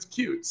worm. And it's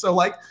cute. So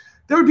like,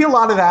 there would be a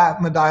lot of that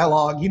in the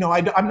dialogue.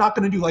 I'm not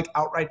going to do like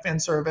outright fan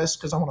service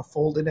because I want to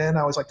fold it in.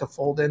 I always like to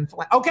fold in.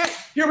 Okay,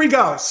 here we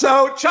go.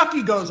 So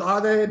Chucky goes,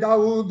 give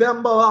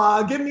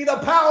me the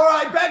power,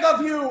 I beg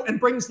of you, and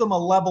brings them a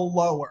level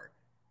lower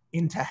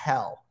into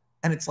hell.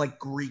 And it's like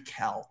Greek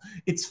hell.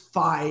 It's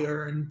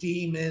fire and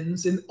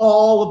demons and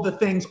all of the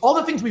things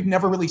we've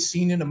never really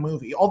seen in a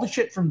movie. All the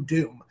shit from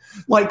Doom.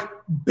 Like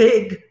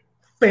big,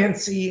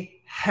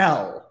 fancy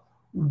hell.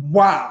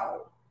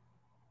 Wow.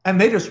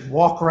 And they just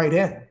walk right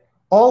in.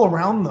 All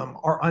around them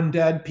are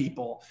undead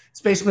people.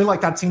 It's basically like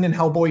that scene in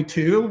Hellboy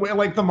 2, where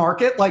like the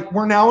market, like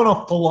we're now in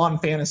a full-on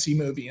fantasy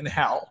movie in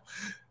hell.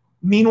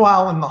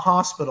 Meanwhile, in the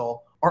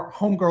hospital, our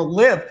homegirl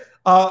Liv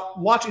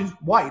watches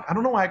White. I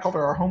don't know why I called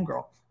her our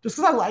homegirl. Just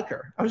because I like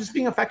her. I was just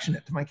being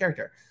affectionate to my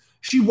character.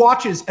 She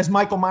watches as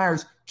Michael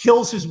Myers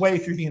kills his way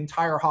through the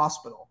entire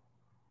hospital.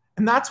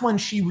 And that's when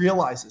she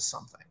realizes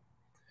something.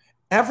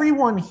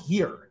 Everyone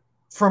here,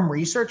 from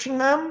researching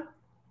them,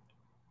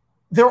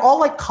 they're all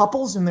like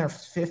couples in their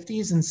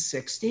 50s and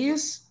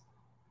 60s.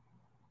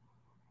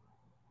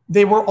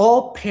 They were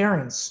all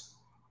parents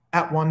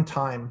at one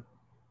time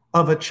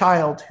of a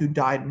child who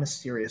died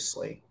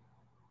mysteriously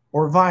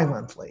or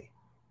violently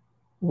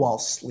while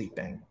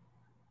sleeping.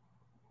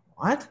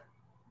 What?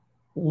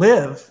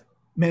 Liv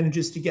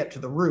manages to get to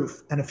the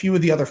roof, and a few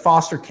of the other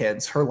foster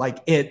kids, her like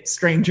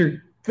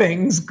Stranger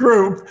Things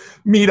group,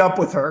 meet up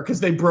with her because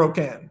they broke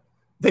in.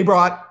 They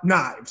brought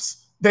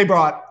knives. They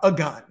brought a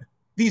gun.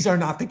 These are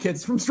not the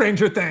kids from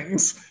Stranger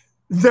Things.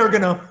 They're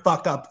going to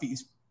fuck up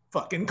these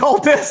fucking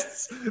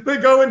cultists. They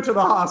go into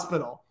the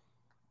hospital.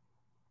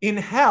 In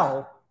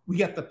hell, we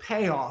get the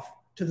payoff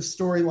to the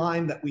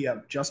storyline that we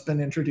have just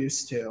been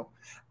introduced to,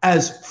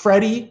 as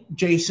Freddy,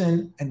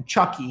 Jason, and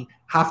Chucky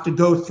have to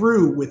go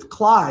through with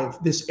Clive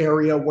this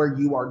area where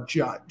you are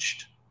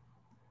judged.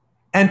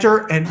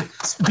 Enter and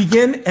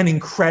begin an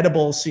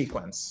incredible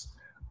sequence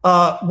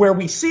where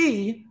we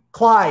see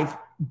Clive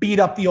beat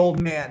up the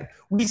old man.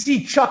 We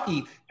see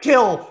Chucky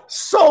kill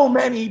so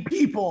many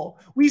people.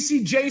 We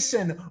see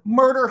Jason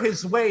murder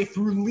his way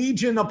through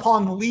legion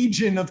upon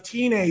legion of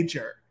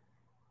teenager.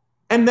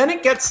 And then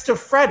it gets to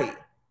Freddy.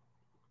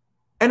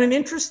 And an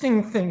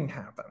interesting thing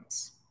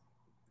happens.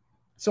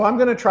 So I'm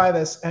going to try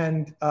this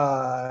and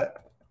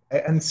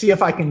see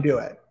if I can do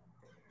it.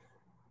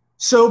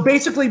 So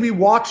basically, we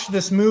watch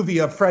this movie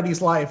of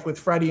Freddy's life with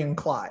Freddy and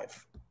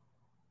Clive.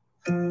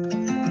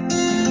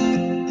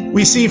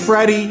 We see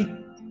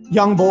Freddy,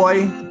 young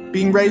boy,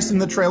 being raised in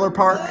the trailer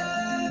park.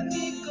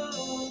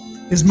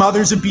 His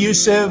mother's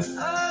abusive.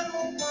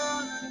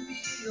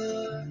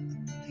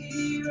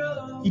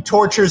 He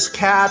tortures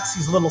cats.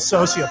 He's a little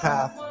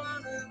sociopath.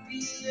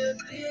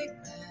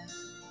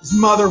 His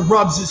mother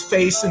rubs his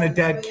face in a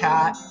dead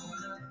cat.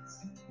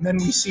 And then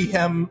we see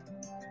him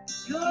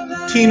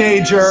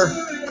Teenager,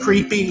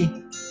 creepy,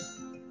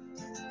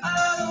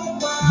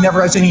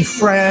 never has any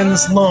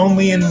friends,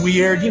 lonely and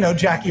weird. You know,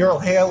 Jackie Earle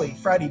Haley,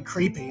 Freddie,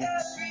 creepy.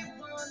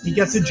 He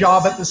gets a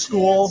job at the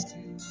school.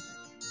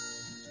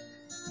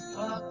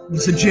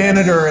 He's a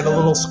janitor at a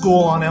little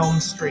school on Elm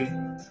Street.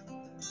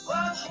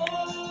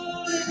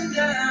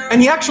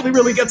 And he actually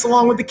really gets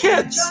along with the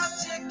kids.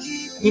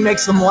 He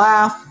makes them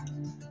laugh.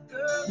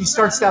 He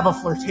starts to have a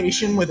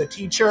flirtation with a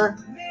teacher.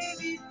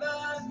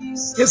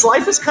 His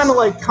life is kind of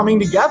like coming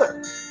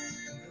together.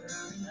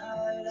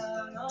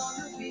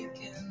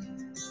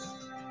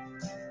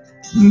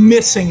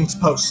 Missing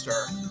poster.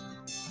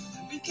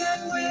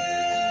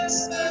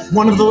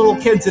 One of the little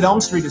kids at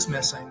Elm Street is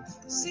missing.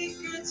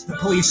 The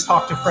police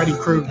talk to Freddy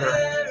Krueger.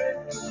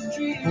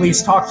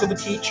 Police talk to the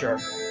teacher.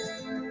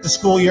 The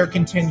school year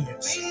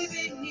continues.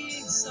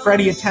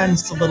 Freddy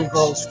attends the little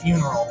girl's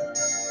funeral.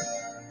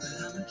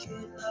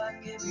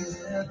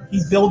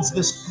 He builds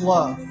this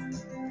glove.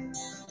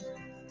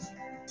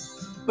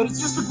 But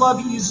it's just a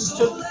glove he uses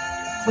to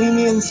clean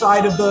the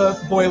inside of the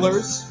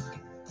boilers.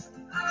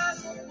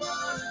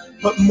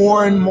 But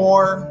more and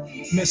more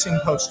missing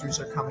posters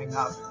are coming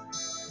up.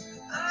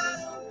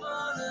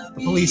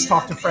 The police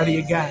talk to Freddy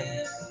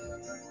again.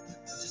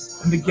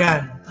 And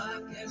again.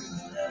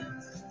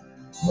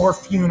 More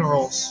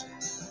funerals.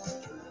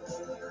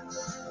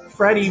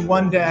 Freddy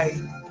one day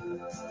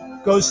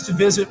goes to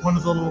visit one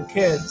of the little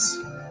kids.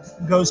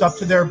 Goes up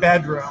to their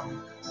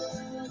bedroom.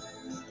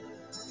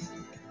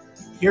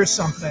 Here's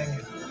something.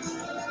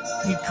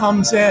 He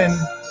comes in.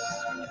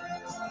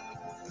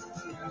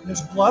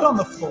 There's blood on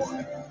the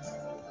floor.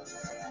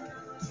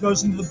 He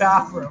goes into the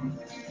bathroom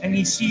and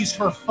he sees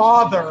her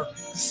father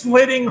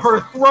slitting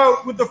her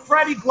throat with the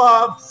Freddy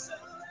glove.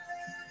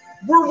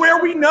 We're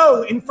where we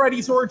know in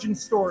Freddy's origin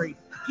story.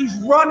 He's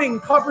running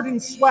covered in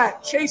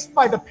sweat, chased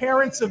by the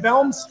parents of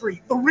Elm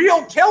Street, the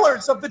real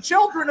killers of the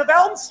children of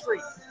Elm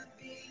Street.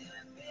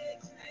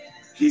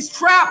 He's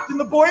trapped in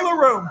the boiler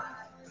room.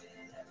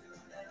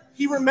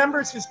 He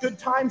remembers his good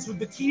times with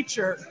the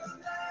teacher.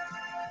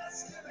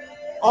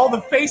 All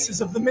the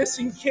faces of the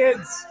missing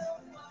kids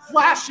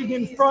flashing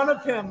in front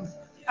of him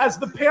as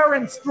the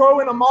parents throw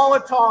in a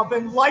Molotov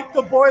and light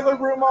the boiler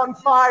room on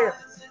fire.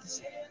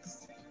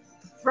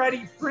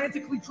 Freddy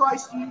frantically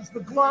tries to use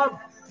the glove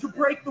to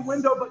break the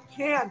window but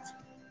can't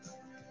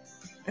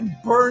and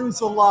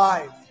burns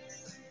alive.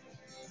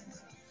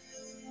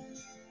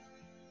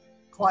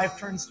 Clive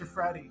turns to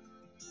Freddy.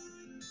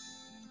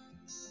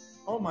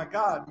 Oh my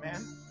God,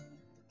 man.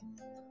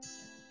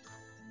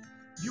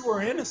 You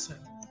were innocent.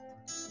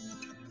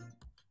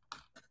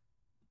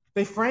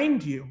 They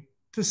framed you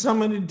to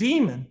summon a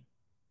demon.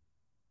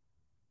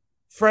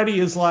 Freddy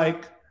is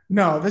like,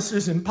 no, this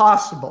is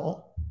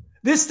impossible.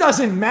 This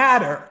doesn't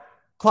matter.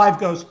 Clive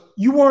goes,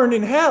 you weren't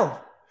in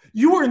hell.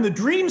 You were in the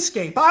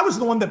dreamscape. I was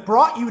the one that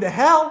brought you to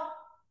hell.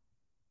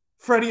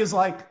 Freddy is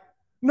like,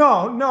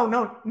 no.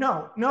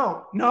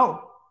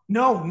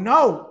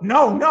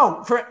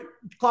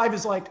 Clive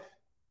is like,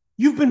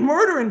 you've been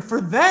murdering for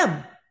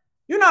them.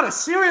 You're not a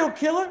serial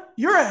killer.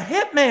 You're a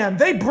hitman.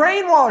 They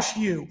brainwashed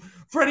you.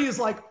 Freddy is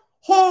like,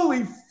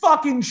 holy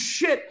fucking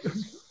shit.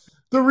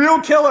 The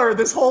real killer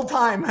this whole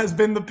time has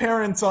been the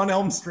parents on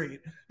Elm Street.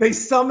 They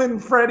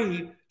summoned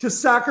Freddy to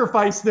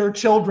sacrifice their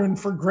children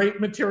for great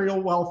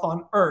material wealth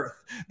on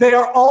Earth. They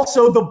are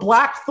also the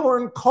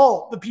Blackthorn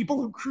cult, the people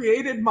who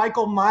created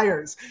Michael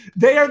Myers.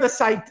 They are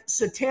the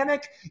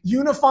satanic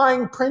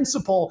unifying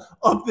principle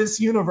of this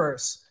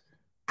universe.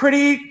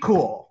 Pretty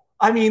cool.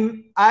 I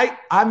mean,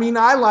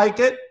 I like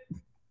it.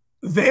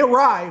 They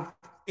arrive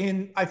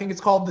in, I think it's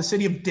called the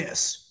city of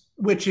Dis,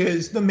 which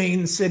is the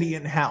main city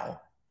in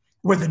hell,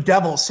 where the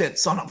devil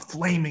sits on a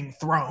flaming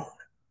throne.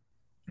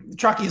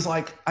 Chucky's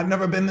like, I've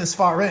never been this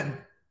far in.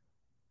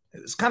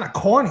 It's kind of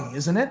corny,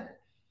 isn't it?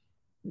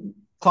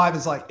 Clive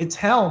is like, it's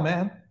hell,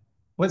 man.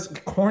 What's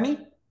corny?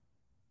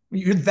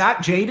 You're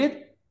that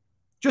jaded?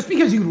 Just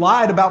because you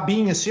lied about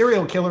being a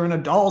serial killer in a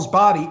doll's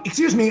body.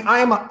 Excuse me, I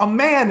am a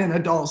man in a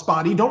doll's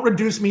body. Don't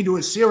reduce me to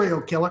a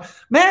serial killer.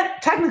 Man,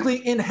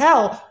 technically in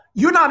hell,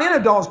 you're not in a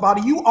doll's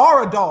body. You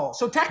are a doll.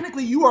 So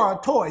technically you are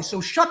a toy.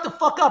 So shut the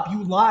fuck up,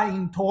 you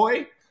lying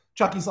toy.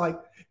 Chucky's like,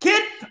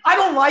 kid, I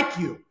don't like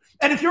you.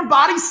 And if your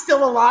body's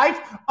still alive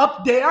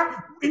up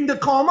there in the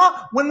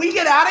coma, when we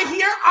get out of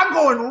here, I'm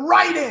going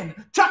right in.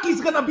 Chucky's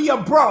going to be a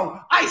bro.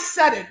 I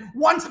said it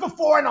once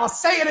before and I'll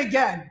say it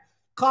again.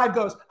 Clive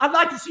goes, I'd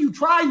like to see you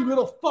try, you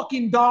little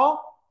fucking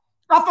doll.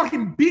 I'll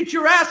fucking beat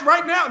your ass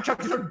right now. And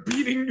Chucky starts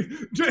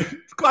beating,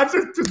 Clive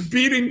starts just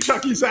beating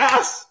Chucky's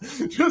ass.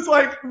 Just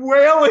like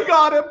wailing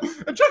on him.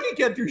 And Chucky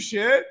can't do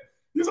shit.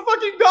 He's a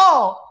fucking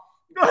doll.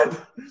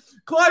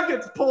 Clive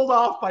gets pulled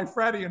off by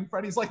Freddy, and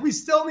Freddy's like, we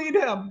still need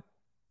him.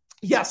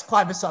 Yes,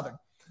 Clive is Southern.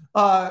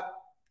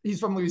 He's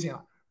from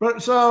Louisiana.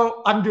 But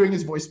so I'm doing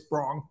his voice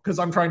wrong because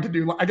I'm trying to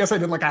do, I guess I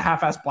did like a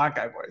half-assed black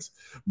guy voice.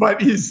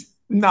 But he's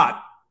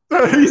not.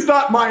 He's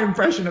not my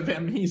impression of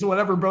him. He's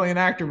whatever brilliant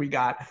actor we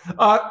got.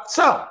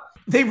 So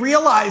They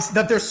realize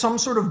that there's some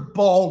sort of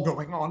ball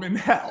going on in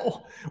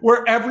hell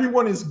where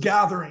everyone is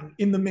gathering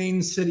in the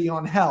main city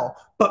on hell,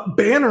 but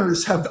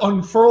banners have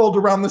unfurled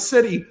around the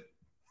city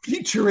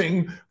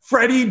featuring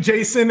Freddy,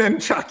 Jason,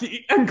 and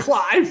Chucky and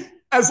Clive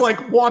as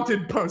like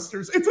wanted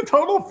posters. It's a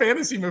total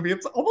fantasy movie.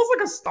 It's almost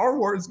like a Star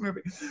Wars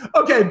movie.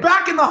 Okay,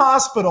 back in the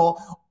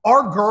hospital,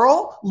 our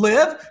girl,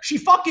 Liv, she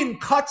fucking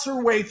cuts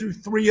her way through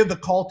 3 of the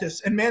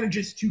cultists and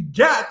manages to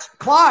get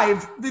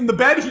Clive in the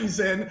bed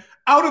he's in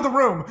out of the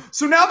room.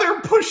 So now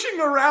they're pushing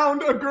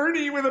around a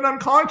gurney with an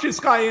unconscious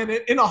guy in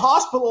it in a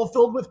hospital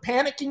filled with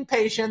panicking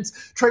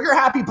patients,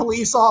 trigger-happy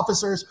police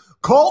officers,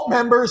 cult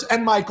members,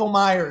 and Michael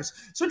Myers.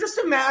 So just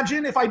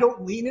imagine, if I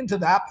don't lean into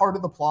that part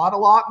of the plot a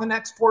lot in the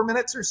next 4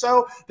 minutes or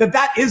so,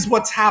 that is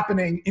what's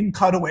happening in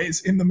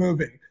cutaways in the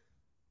movie.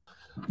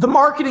 The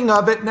marketing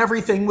of it and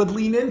everything would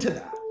lean into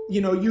that. You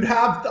know, you'd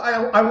have,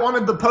 I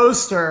wanted the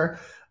poster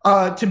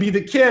to be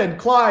the kid,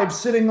 Clive,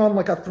 sitting on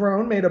like a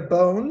throne made of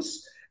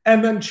bones,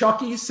 and then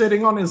Chucky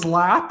sitting on his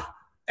lap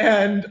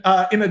and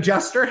in a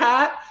jester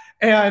hat,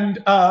 and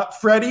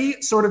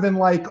Freddy sort of in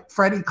like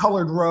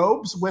Freddy-colored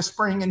robes,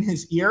 whispering in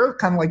his ear,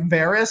 kind of like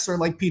Varys or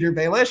like Peter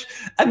Baelish.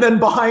 And then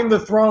behind the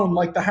throne,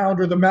 like the Hound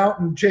or the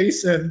Mountain,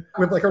 Jason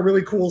with like a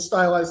really cool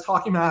stylized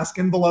hockey mask,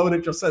 and below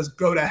it just says,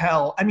 "Go to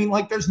hell." I mean,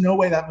 like, there's no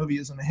way that movie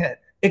isn't a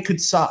hit. It could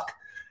suck.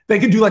 They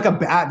could do like a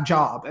bad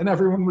job and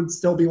everyone would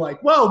still be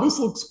like, "Well, this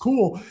looks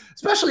cool."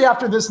 Especially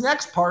after this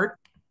next part,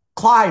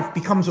 Clive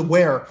becomes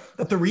aware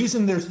that the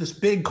reason there's this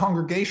big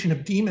congregation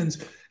of demons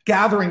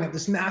gathering at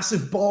this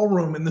massive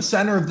ballroom in the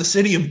center of the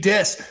city of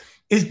Dis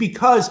is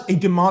because a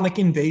demonic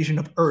invasion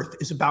of Earth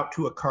is about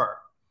to occur.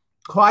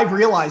 Clive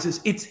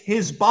realizes it's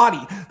his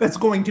body that's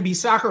going to be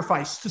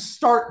sacrificed to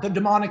start the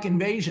demonic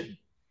invasion.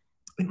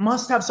 It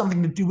must have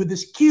something to do with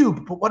this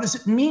cube, but what does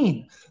it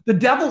mean? The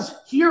devils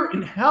here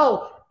in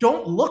hell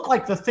don't look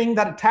like the thing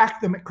that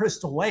attacked them at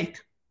Crystal Lake.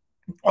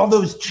 All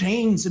those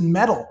chains and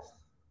metal.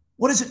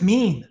 What does it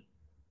mean?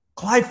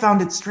 Clive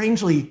found it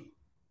strangely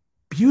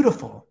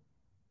beautiful.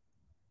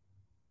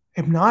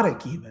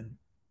 Hypnotic, even.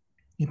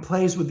 He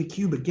plays with the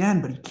cube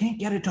again, but he can't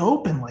get it to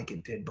open like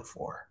it did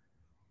before.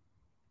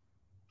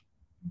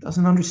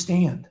 Doesn't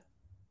understand.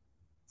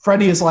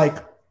 Freddy is like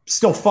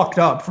still fucked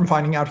up from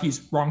finding out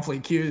he's wrongfully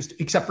accused,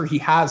 except for he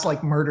has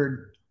like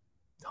murdered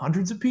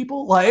hundreds of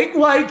people.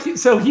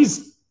 So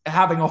he's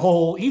having a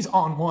whole, he's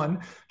on one.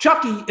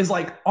 Chucky is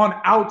like on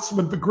outs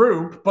with the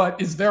group, but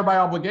is there by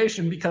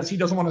obligation because he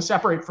doesn't want to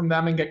separate from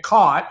them and get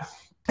caught.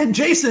 And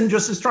Jason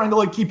just is trying to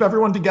like keep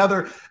everyone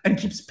together and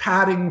keeps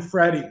patting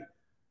Freddy.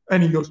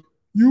 And he goes,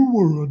 "You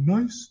were a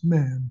nice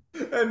man."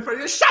 And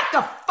Freddy goes, "Shut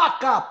the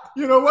fuck up."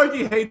 You know, like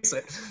he hates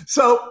it.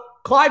 So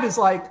Clive is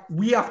like,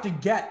 we have to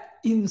get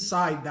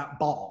inside that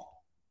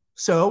ball.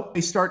 So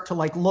they start to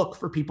like look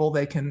for people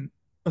they can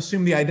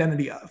assume the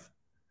identity of.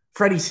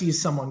 Freddy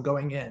sees someone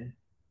going in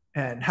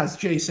and has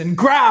Jason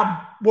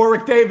grab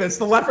Warwick Davis,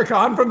 the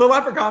leprechaun from the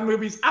Leprechaun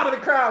movies, out of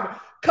the crowd,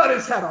 cut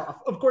his head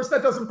off. Of course,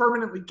 that doesn't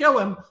permanently kill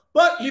him,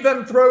 but he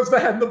then throws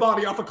the head and the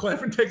body off a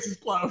cliff and takes his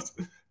clothes.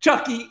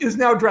 Chucky is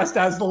now dressed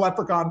as the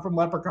leprechaun from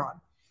Leprechaun.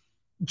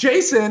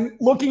 Jason,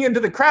 looking into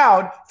the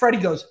crowd, Freddy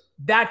goes,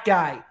 "That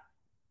guy,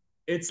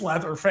 it's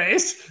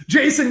Leatherface."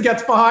 Jason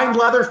gets behind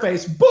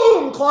Leatherface.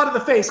 Boom! Claw to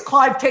the face.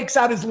 Clive takes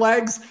out his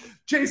legs.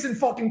 Jason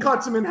fucking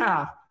cuts him in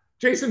half.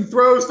 Jason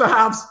throws the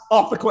halves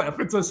off the cliff.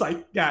 It's a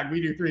sight gag.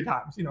 We do 3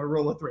 times, you know,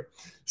 rule of 3.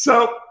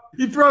 So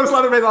he throws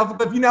Leatherface off the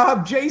cliff. You now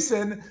have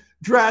Jason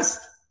dressed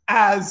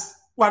as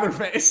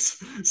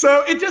Leatherface.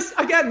 So it just,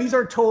 again, these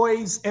are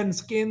toys and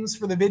skins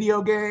for the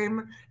video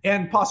game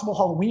and possible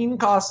Halloween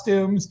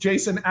costumes,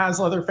 Jason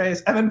as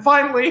Leatherface. And then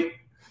finally,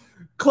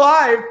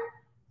 Clive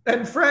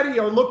and Freddy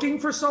are looking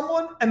for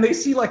someone and they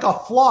see like a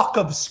flock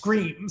of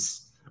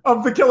screams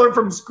of the killer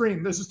from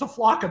Scream. There's just a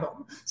flock of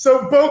them.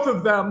 So both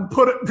of them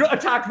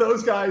attack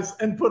those guys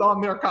and put on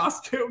their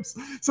costumes.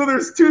 So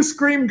there's 2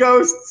 Scream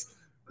ghosts,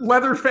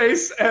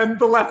 Leatherface and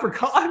the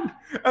Leprechaun,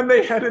 and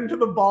they head into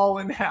the ball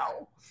in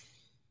hell.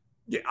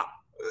 Yeah.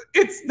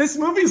 This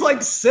movie's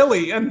like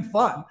silly and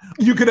fun.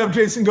 You could have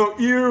Jason go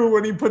ew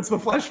when he puts the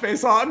flesh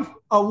face on.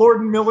 A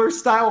Lord Miller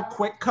style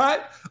quick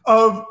cut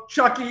of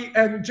Chucky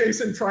and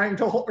Jason trying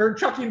to hold, or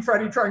Chucky and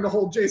Freddy trying to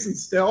hold Jason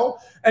still,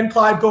 and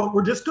Clive going,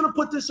 "We're just gonna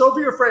put this over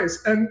your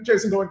face," and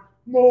Jason going,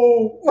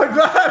 "No," like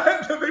that.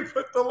 And then they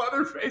put the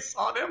leather face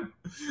on him,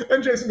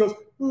 and Jason goes,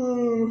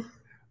 "Ooh."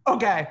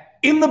 Okay,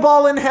 in the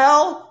ball in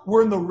hell,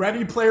 we're in the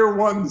Ready Player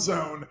One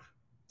zone.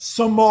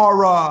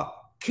 Samara,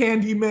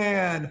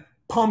 Candyman,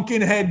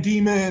 Pumpkinhead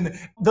Demon,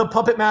 the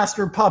Puppet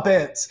Master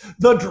Puppets,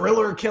 the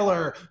Driller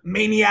Killer,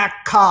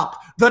 Maniac Cop,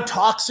 the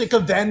Toxic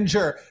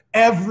Avenger,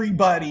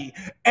 everybody.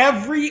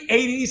 Every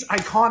 80s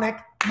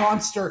iconic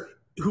monster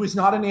who is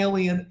not an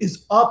alien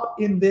is up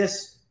in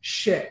this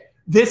shit.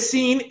 This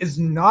scene is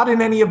not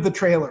in any of the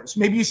trailers.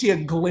 Maybe you see a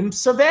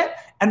glimpse of it,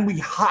 and we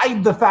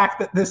hide the fact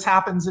that this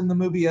happens in the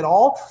movie at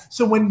all.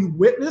 So when you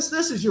witness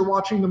this as you're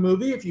watching the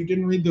movie, if you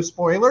didn't read the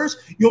spoilers,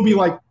 you'll be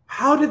like,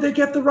 how did they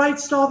get the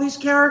rights to all these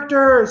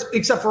characters?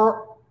 Except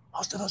for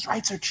most of those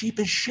rights are cheap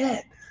as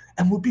shit.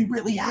 and would be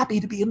really happy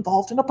to be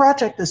involved in a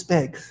project this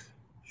big.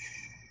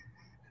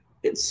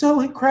 It's so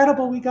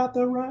incredible we got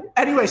that right.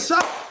 Anyway, so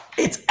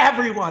it's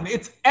everyone.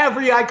 It's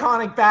every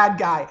iconic bad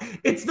guy.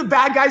 It's the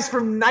bad guys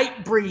from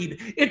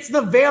Nightbreed. It's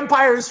the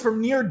vampires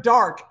from Near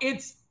Dark.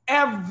 It's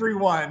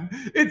everyone.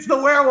 It's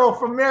the werewolf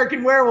from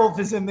American Werewolf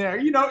is in there.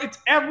 You know, it's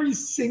every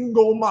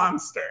single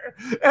monster.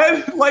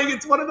 And like,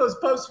 it's one of those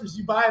posters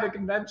you buy at a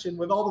convention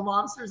with all the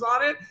monsters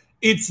on it.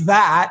 It's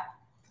that.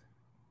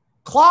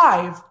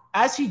 Clive,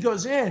 as he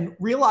goes in,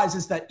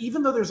 realizes that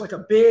even though there's like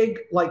a big,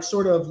 like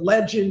sort of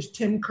legend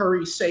Tim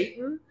Curry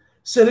Satan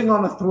sitting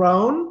on a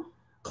throne,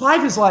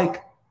 Clive is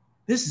like,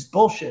 this is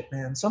bullshit,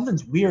 man.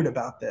 Something's weird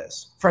about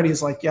this. Freddy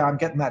is like, yeah, I'm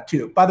getting that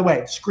too. By the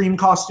way, Scream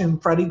costume,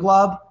 Freddy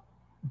glove,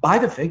 buy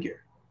the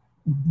figure.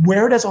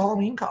 Wear it as a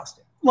Halloween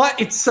costume.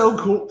 Like, it's so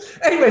cool.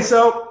 Anyway,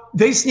 so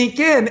they sneak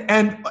in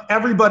and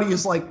everybody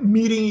is like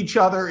meeting each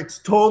other. It's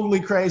totally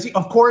crazy.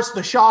 Of course,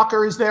 the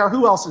Shocker is there.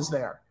 Who else is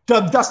there?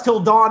 The Dusk Till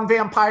Dawn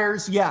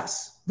vampires,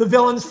 yes. The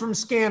villains from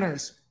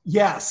Scanners,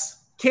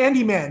 yes.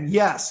 Candyman,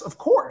 yes, of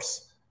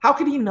course. How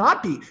could he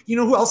not be? You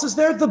know who else is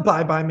there? The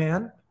Bye-Bye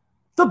Man.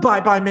 The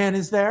Bye-Bye Man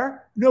is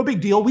there. No big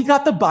deal. We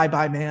got the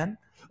Bye-Bye Man.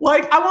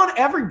 Like, I want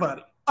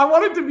everybody. I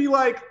want it to be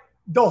like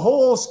the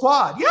whole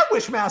squad. Yeah,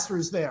 Wishmaster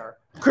is there.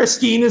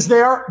 Christine is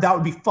there. That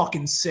would be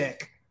fucking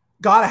sick.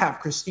 Gotta have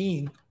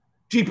Christine.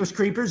 Jeepers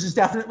Creepers is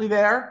definitely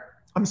there.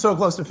 I'm so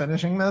close to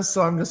finishing this,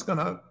 so I'm just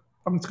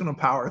gonna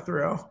power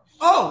through.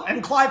 Oh,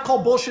 and Clive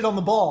called bullshit on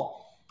the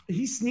ball.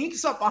 He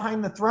sneaks up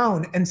behind the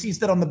throne and sees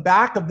that on the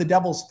back of the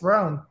devil's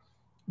throne,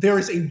 there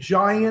is a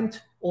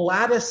giant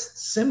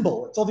latticed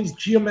symbol. It's all these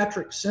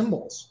geometric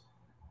symbols.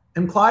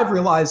 And Clive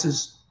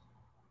realizes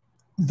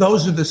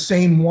those are the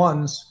same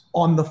ones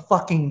on the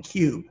fucking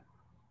cube.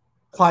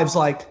 Clive's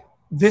like,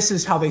 this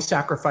is how they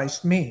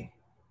sacrificed me.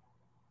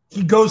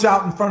 He goes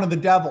out in front of the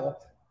devil,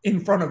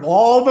 in front of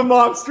all the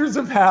monsters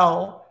of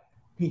hell.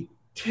 He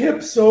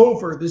tips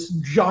over this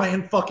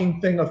giant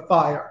fucking thing of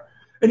fire.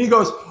 And he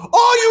goes,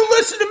 oh, you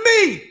listen to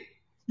me.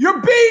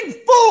 You're being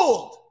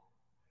fooled.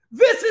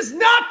 This is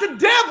not the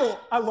devil.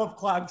 I love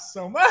Clive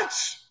so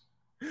much.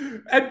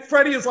 And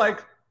Freddy is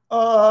like,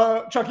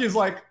 Chucky is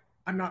like,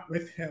 I'm not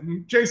with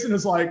him. Jason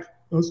is like,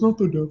 that's not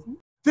the devil.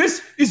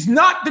 This is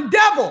not the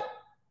devil.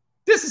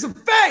 This is a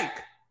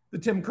fake. The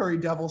Tim Curry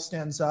devil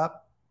stands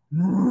up.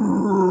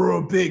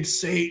 A big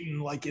Satan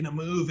like in a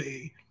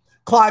movie.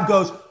 Clive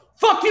goes,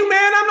 fuck you,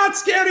 man. I'm not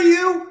scared of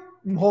you.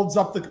 And holds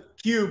up the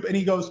cube and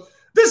he goes,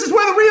 this is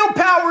where the real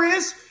power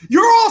is.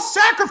 You're all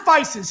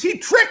sacrifices. He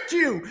tricked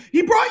you.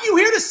 He brought you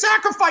here to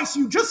sacrifice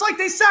you, just like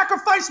they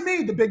sacrificed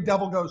me. The big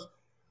devil goes,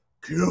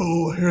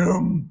 kill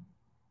him.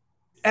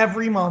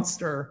 Every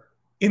monster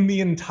in the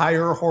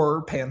entire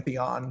horror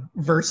pantheon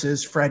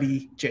versus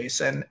Freddy,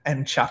 Jason,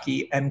 and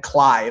Chucky and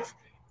Clive.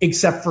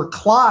 Except for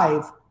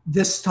Clive,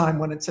 this time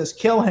when it says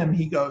kill him,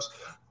 he goes,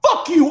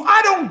 fuck you,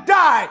 I don't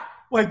die.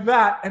 Like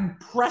that, and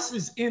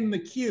presses in the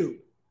cube.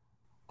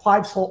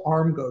 Clive's whole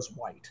arm goes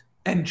white.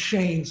 And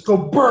chains go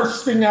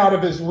bursting out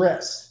of his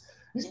wrist.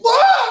 He's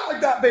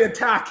like that. They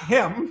attack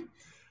him.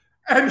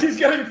 And he's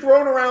getting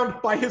thrown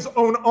around by his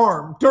own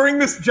arm during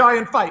this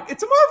giant fight.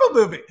 It's a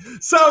Marvel movie.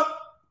 So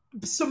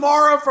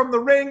Samara from The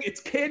Ring.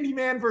 It's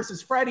Candyman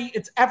versus Freddy.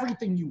 It's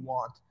everything you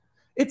want.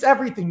 It's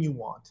everything you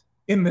want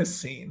in this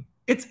scene.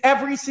 It's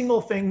every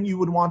single thing you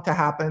would want to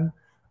happen,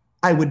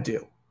 I would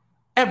do.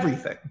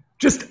 Everything.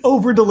 Just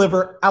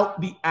over-deliver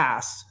out the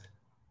ass.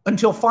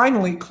 Until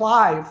finally,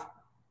 Clive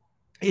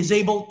is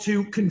able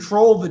to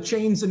control the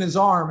chains in his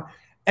arm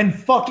and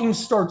fucking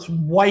starts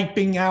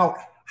wiping out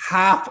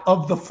half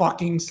of the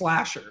fucking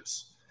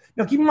slashers.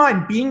 Now, keep in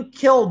mind, being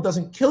killed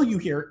doesn't kill you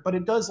here, but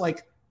it does,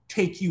 like,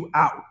 take you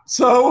out.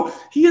 So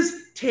he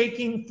is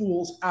taking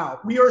fools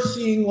out. We are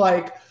seeing,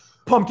 like,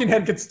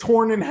 Pumpkinhead gets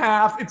torn in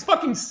half. It's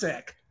fucking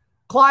sick.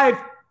 Clive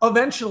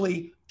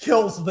eventually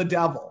kills the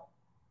devil,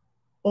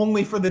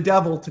 only for the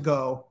devil to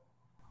go,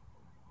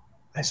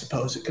 I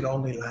suppose it could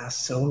only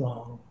last so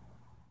long.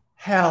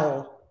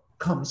 Hell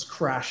comes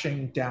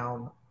crashing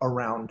down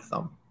around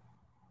them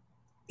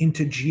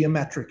into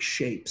geometric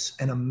shapes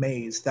and a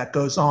maze that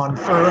goes on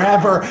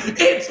forever.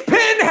 It's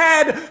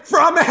Pinhead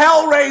from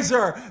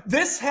Hellraiser.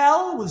 This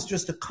hell was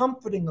just a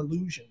comforting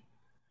illusion,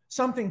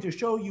 something to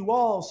show you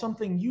all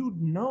something you'd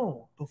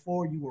know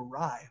before you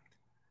arrived.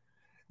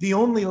 The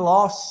only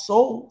lost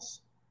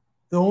souls,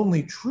 the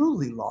only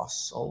truly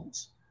lost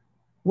souls,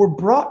 were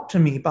brought to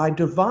me by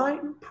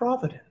divine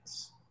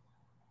providence.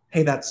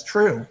 Hey, that's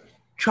true.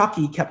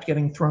 Chucky kept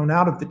getting thrown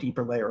out of the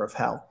deeper layer of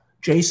hell.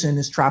 Jason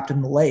is trapped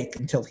in the lake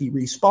until he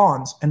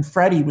respawns, and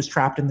Freddy was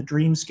trapped in the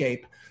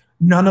dreamscape.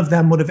 None of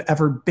them would have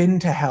ever been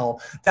to hell.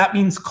 That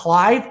means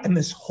Clive and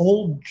this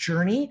whole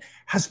journey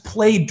has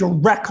played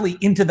directly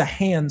into the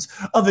hands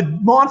of a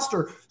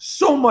monster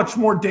so much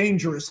more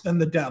dangerous than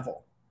the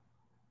devil.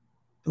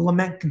 The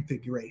lament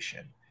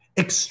configuration.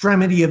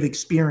 Extremity of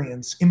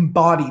experience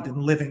embodied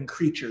in living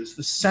creatures,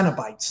 the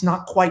Cenobites,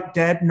 not quite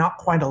dead, not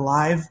quite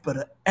alive,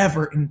 but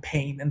ever in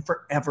pain and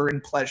forever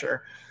in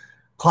pleasure.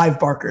 Clive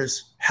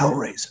Barker's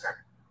Hellraiser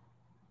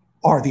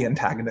are the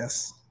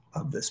antagonists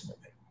of this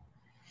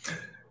movie.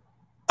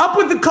 Up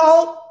with the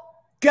cult.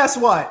 Guess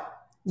what?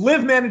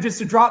 Liv manages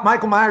to drop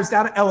Michael Myers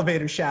down an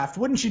elevator shaft.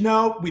 Wouldn't you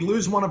know, we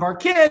lose one of our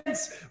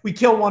kids, we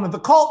kill one of the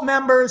cult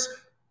members,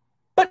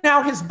 but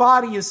now his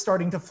body is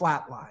starting to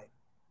flatline.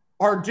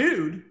 Our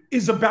dude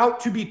is about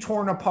to be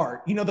torn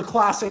apart. You know, the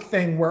classic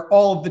thing where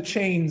all of the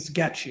chains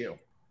get you.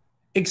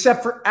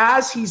 Except for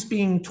as he's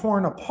being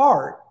torn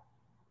apart,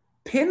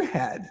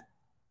 Pinhead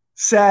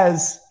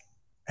says,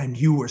 "And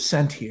you were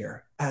sent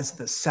here as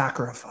the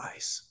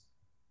sacrifice."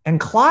 And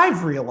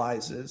Clive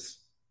realizes,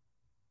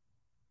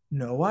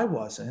 no, I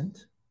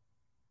wasn't.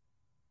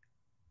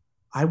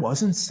 I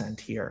wasn't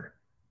sent here.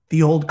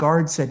 The old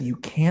guard said you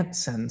can't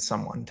send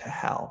someone to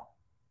hell.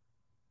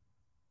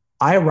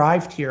 I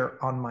arrived here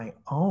on my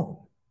own.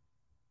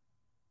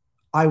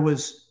 I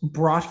was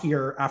brought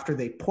here after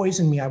they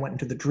poisoned me. I went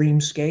into the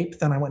dreamscape.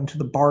 Then I went into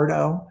the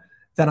Bardo.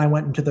 Then I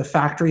went into the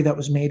factory that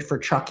was made for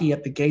Chucky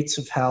at the gates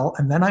of hell.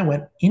 And then I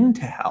went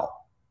into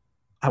hell.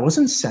 I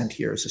wasn't sent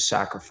here as a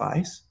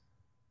sacrifice.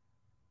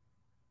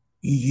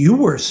 You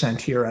were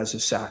sent here as a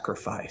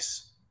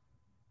sacrifice.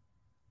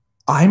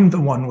 I'm the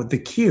one with the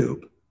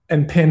cube.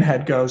 And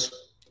Pinhead goes,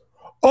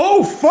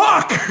 oh,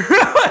 fuck.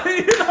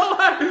 You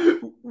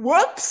know,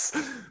 whoops.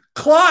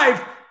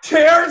 Clive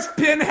tears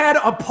Pinhead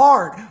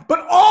apart,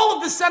 but all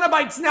of the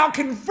Cenobites now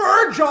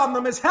converge on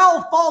them as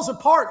hell falls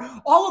apart.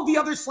 All of the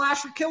other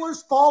slasher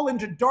killers fall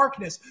into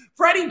darkness.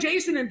 Freddy,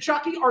 Jason, and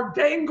Chucky are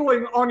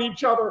dangling on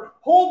each other,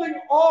 holding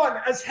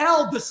on as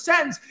hell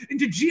descends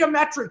into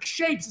geometric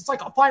shapes. It's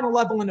like a final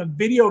level in a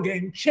video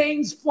game.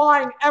 Chains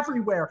flying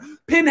everywhere.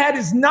 Pinhead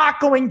is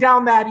not going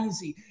down that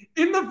easy.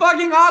 In the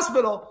fucking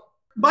hospital,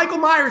 Michael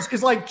Myers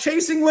is like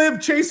chasing Liv.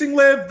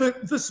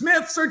 The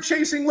Smiths are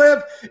chasing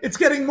Liv. It's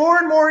getting more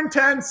and more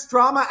intense.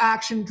 Drama,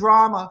 action,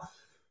 drama.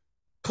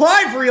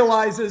 Clive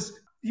realizes,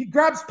 he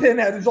grabs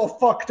Pinhead, who's all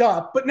fucked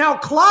up. But now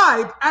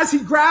Clive, as he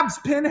grabs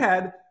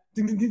Pinhead,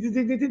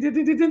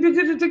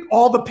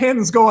 all the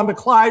pins go onto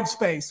Clive's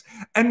face.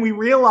 And we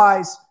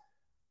realize,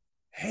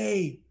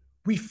 hey,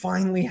 we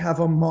finally have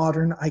a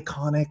modern,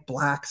 iconic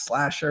black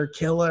slasher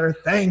killer.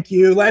 Thank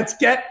you. Let's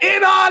get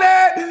in on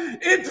it.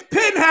 It's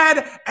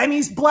Pinhead, and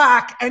he's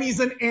black, and he's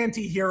an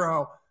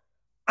anti-hero.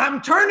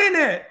 I'm turning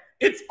it.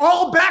 It's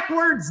all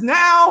backwards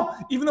now,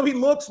 even though he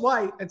looks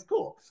white. It's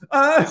cool.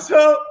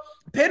 So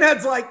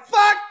Pinhead's like,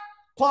 fuck.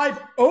 Clive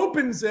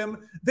opens him.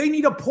 They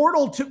need a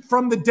portal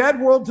from the dead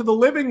world to the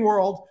living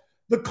world.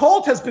 The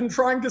cult has been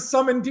trying to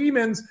summon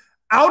demons.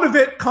 Out of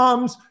it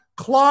comes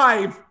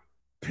Clive,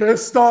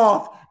 pissed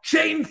off.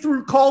 Chained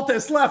through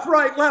cultists, left,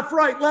 right, left,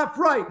 right, left,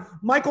 right.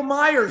 Michael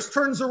Myers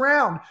turns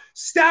around,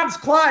 stabs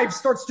Clive,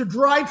 starts to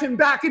drive him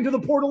back into the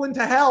portal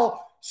into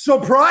hell.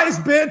 Surprise,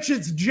 bitch,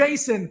 it's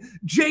Jason.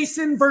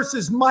 Jason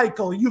versus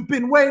Michael. You've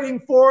been waiting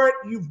for it.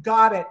 You've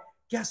got it.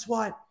 Guess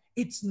what?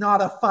 It's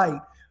not a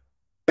fight.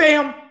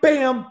 Bam,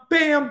 bam,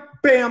 bam,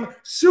 bam.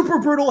 Super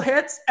brutal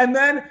hits. And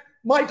then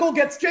Michael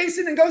gets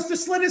Jason and goes to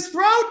slit his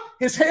throat.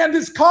 His hand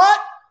is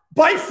caught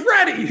by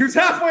Freddy, who's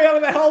halfway out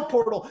of the hell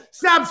portal,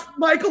 stabs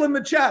Michael in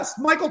the chest.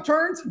 Michael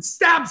turns and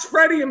stabs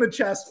Freddy in the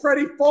chest.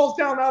 Freddy falls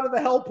down out of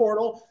the hell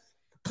portal.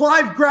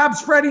 Clive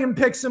grabs Freddy and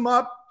picks him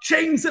up,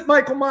 chains at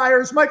Michael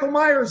Myers. Michael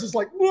Myers is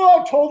like,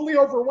 whoa, totally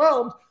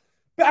overwhelmed.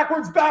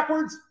 Backwards.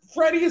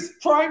 Freddy is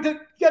trying to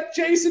get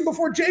Jason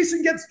before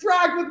Jason gets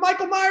dragged with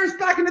Michael Myers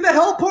back into the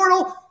hell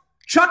portal.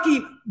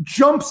 Chucky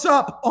jumps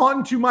up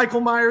onto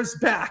Michael Myers'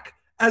 back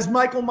as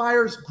Michael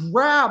Myers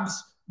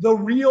grabs the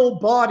real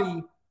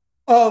body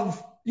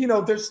of, you know,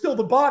 there's still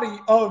the body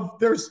of,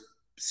 there's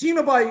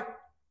Cenobite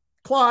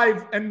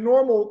Clive and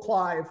normal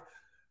Clive.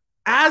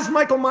 As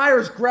Michael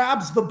Myers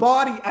grabs the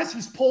body, as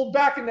he's pulled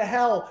back into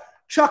hell,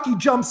 Chucky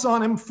jumps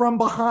on him from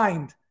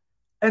behind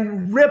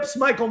and rips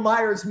Michael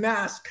Myers'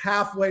 mask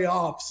halfway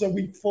off so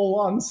we full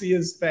on see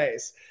his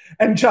face.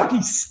 And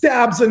Chucky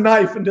stabs a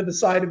knife into the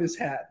side of his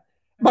head.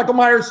 Michael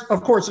Myers,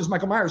 of course, is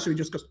Michael Myers, so he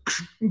just goes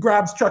and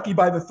grabs Chucky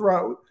by the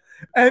throat.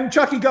 And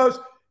Chucky goes,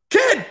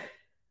 kid,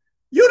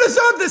 you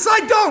deserve this.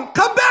 I don't.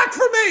 Come back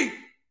for me.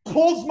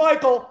 Pulls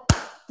Michael.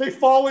 They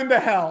fall into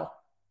hell.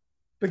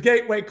 The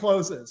gateway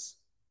closes.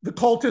 The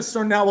cultists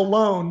are now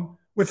alone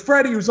with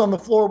Freddy, who's on the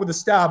floor with a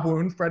stab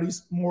wound.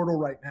 Freddy's mortal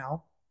right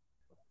now.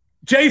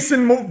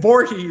 Jason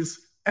Voorhees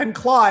and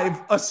Clive,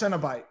 a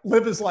Cenobite.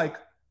 Liv is like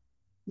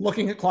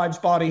looking at Clive's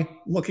body,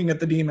 looking at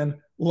the demon,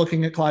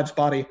 looking at Clive's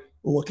body,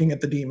 looking at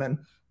the demon.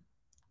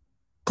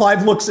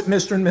 Clive looks at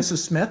Mr. and Mrs.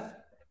 Smith.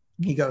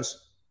 And he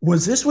goes,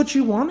 was this what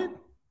you wanted?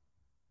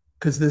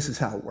 Because this is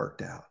how it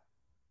worked out.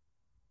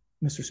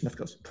 Mr. Smith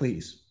goes,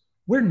 please,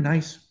 we're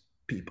nice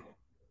people.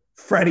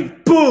 Freddy,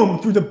 boom,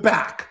 through the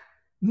back,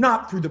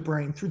 not through the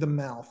brain, through the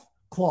mouth,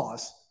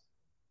 claws.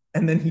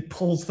 And then he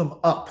pulls them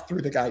up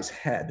through the guy's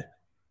head,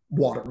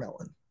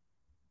 watermelon.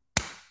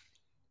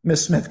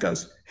 Miss Smith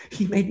goes,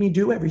 he made me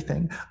do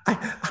everything.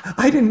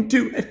 I didn't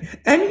do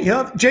any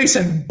of.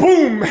 Jason,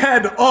 boom,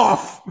 head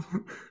off.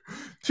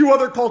 Two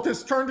other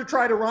cultists turn to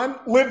try to run.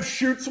 Liv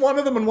shoots one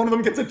of them, and one of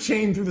them gets a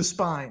chain through the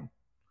spine.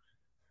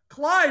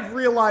 Clive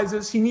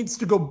realizes he needs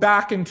to go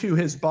back into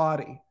his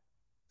body.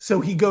 So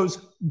he goes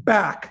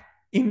back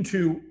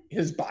into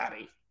his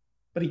body,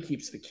 but he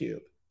keeps the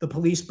cube. The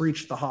police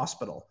breach the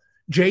hospital.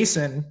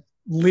 Jason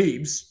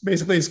leaves,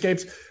 basically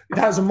escapes. It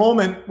has a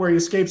moment where he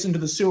escapes into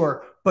the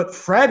sewer, but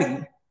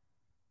Freddy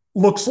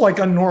looks like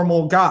a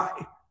normal guy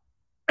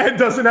and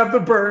doesn't have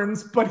the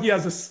burns, but he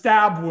has a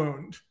stab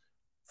wound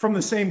from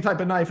the same type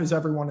of knife as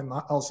everyone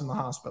else in the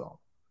hospital.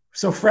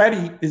 So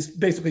Freddy is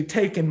basically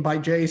taken by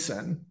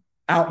Jason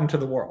out into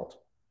the world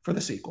for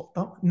the sequel.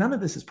 Oh, none of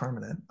this is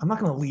permanent. I'm not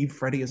going to leave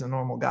Freddy as a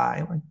normal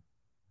guy.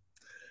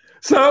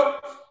 So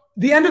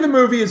the end of the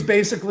movie is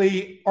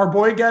basically our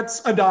boy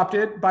gets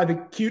adopted by the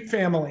cute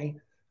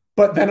family,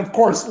 but then of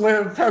course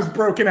Liv has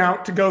broken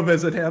out to go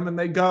visit him, and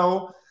they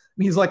go,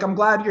 and he's like, I'm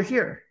glad you're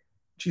here.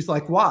 She's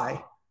like,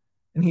 why?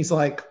 And he's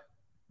like,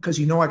 because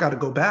you know I got to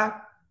go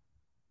back.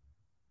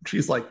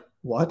 She's like,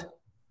 what?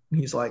 And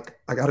he's like,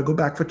 I got to go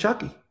back for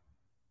Chucky.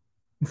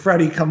 And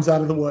Freddy comes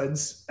out of the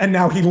woods, and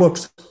now he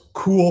looks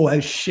cool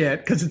as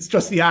shit because it's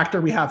just the actor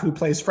we have who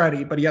plays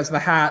Freddy, but he has the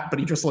hat, but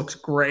he just looks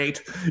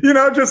great. You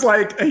know, just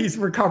like he's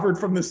recovered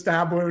from the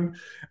stab wound.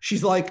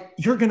 She's like,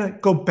 you're going to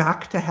go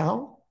back to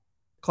hell?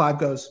 Clive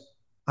goes,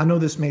 I know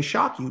this may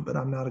shock you, but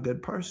I'm not a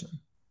good person.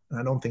 And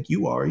I don't think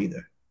you are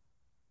either.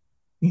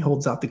 He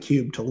holds out the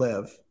cube to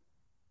Liv.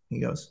 He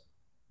goes,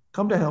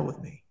 come to hell with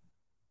me.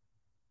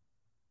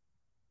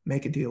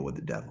 Make a deal with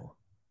the devil.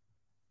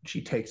 She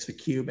takes the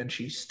cube and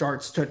she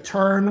starts to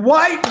turn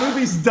white.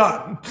 Movie's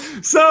done.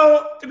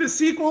 So the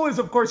sequel is,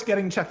 of course,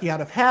 getting Chucky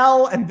out of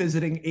hell and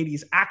visiting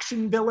 80s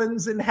action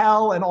villains in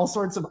hell and all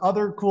sorts of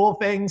other cool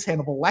things.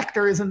 Hannibal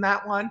Lecter is in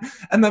that one.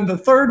 And then the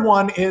third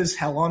one is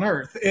Hell on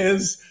Earth,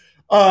 is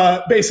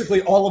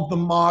basically all of the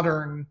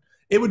modern.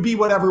 It would be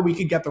whatever we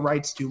could get the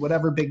rights to,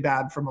 whatever big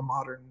bad from a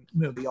modern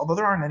movie, although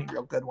there aren't any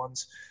real good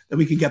ones that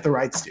we could get the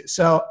rights to.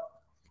 So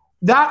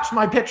that's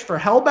my pitch for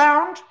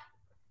Hellbound.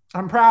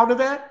 I'm proud of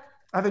it.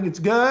 I think it's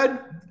good.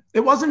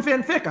 It wasn't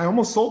fanfic. I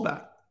almost sold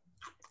that.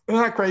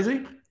 Isn't that crazy?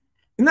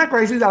 Isn't that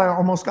crazy that I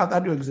almost got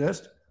that to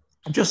exist?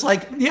 Just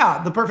like,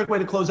 yeah, the perfect way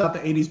to close out the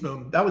 80s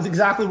boom. That was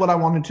exactly what I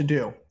wanted to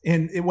do.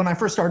 And when I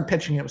first started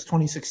pitching, it was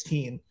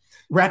 2016.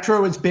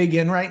 Retro is big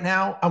in right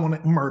now. I want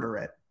to murder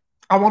it.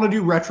 I want to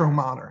do retro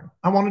modern.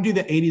 I want to do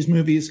the 80s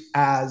movies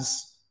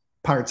as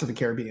Pirates of the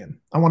Caribbean.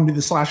 I want to do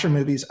the slasher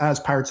movies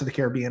as Pirates of the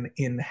Caribbean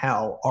in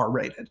hell,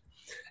 R-rated.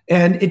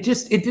 And it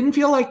didn't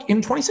feel like, in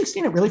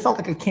 2016, it really felt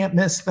like a can't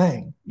miss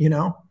thing, you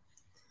know?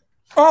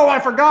 Oh, I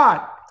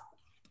forgot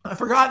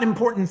an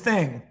important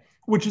thing,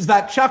 which is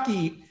that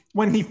Chucky,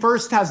 when he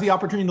first has the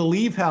opportunity to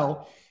leave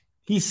hell,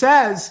 he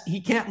says he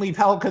can't leave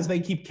hell because they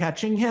keep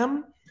catching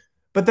him.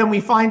 But then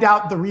we find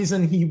out the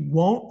reason he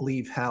won't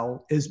leave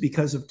hell is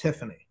because of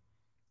Tiffany.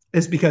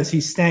 Is because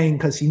he's staying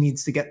because he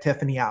needs to get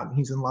Tiffany out and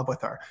he's in love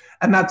with her.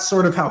 And that's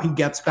sort of how he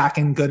gets back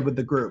in good with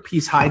the group.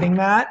 He's hiding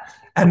that,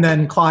 and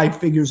then Clive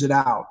figures it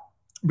out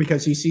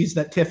because he sees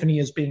that Tiffany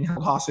is being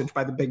held hostage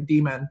by the big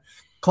demon.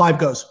 Clive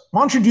goes,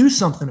 why don't you do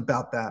something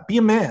about that? Be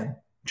a man.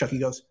 Chucky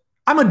goes,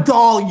 I'm a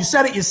doll. You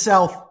said it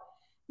yourself.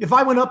 If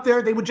I went up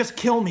there, they would just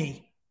kill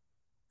me.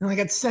 And I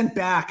get sent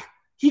back.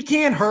 He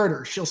can't hurt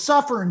her. She'll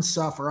suffer and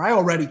suffer. I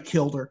already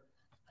killed her.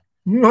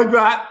 Like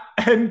that.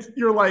 And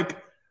you're like,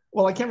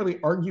 well, I can't really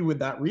argue with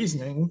that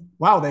reasoning.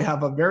 Wow, they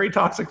have a very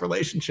toxic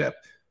relationship.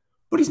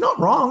 But he's not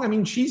wrong. I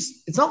mean,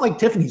 it's not like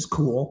Tiffany's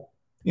cool,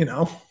 you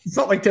know? It's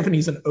not like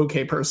Tiffany's an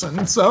okay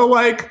person. So,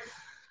 like,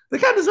 they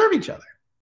kind of deserve each other.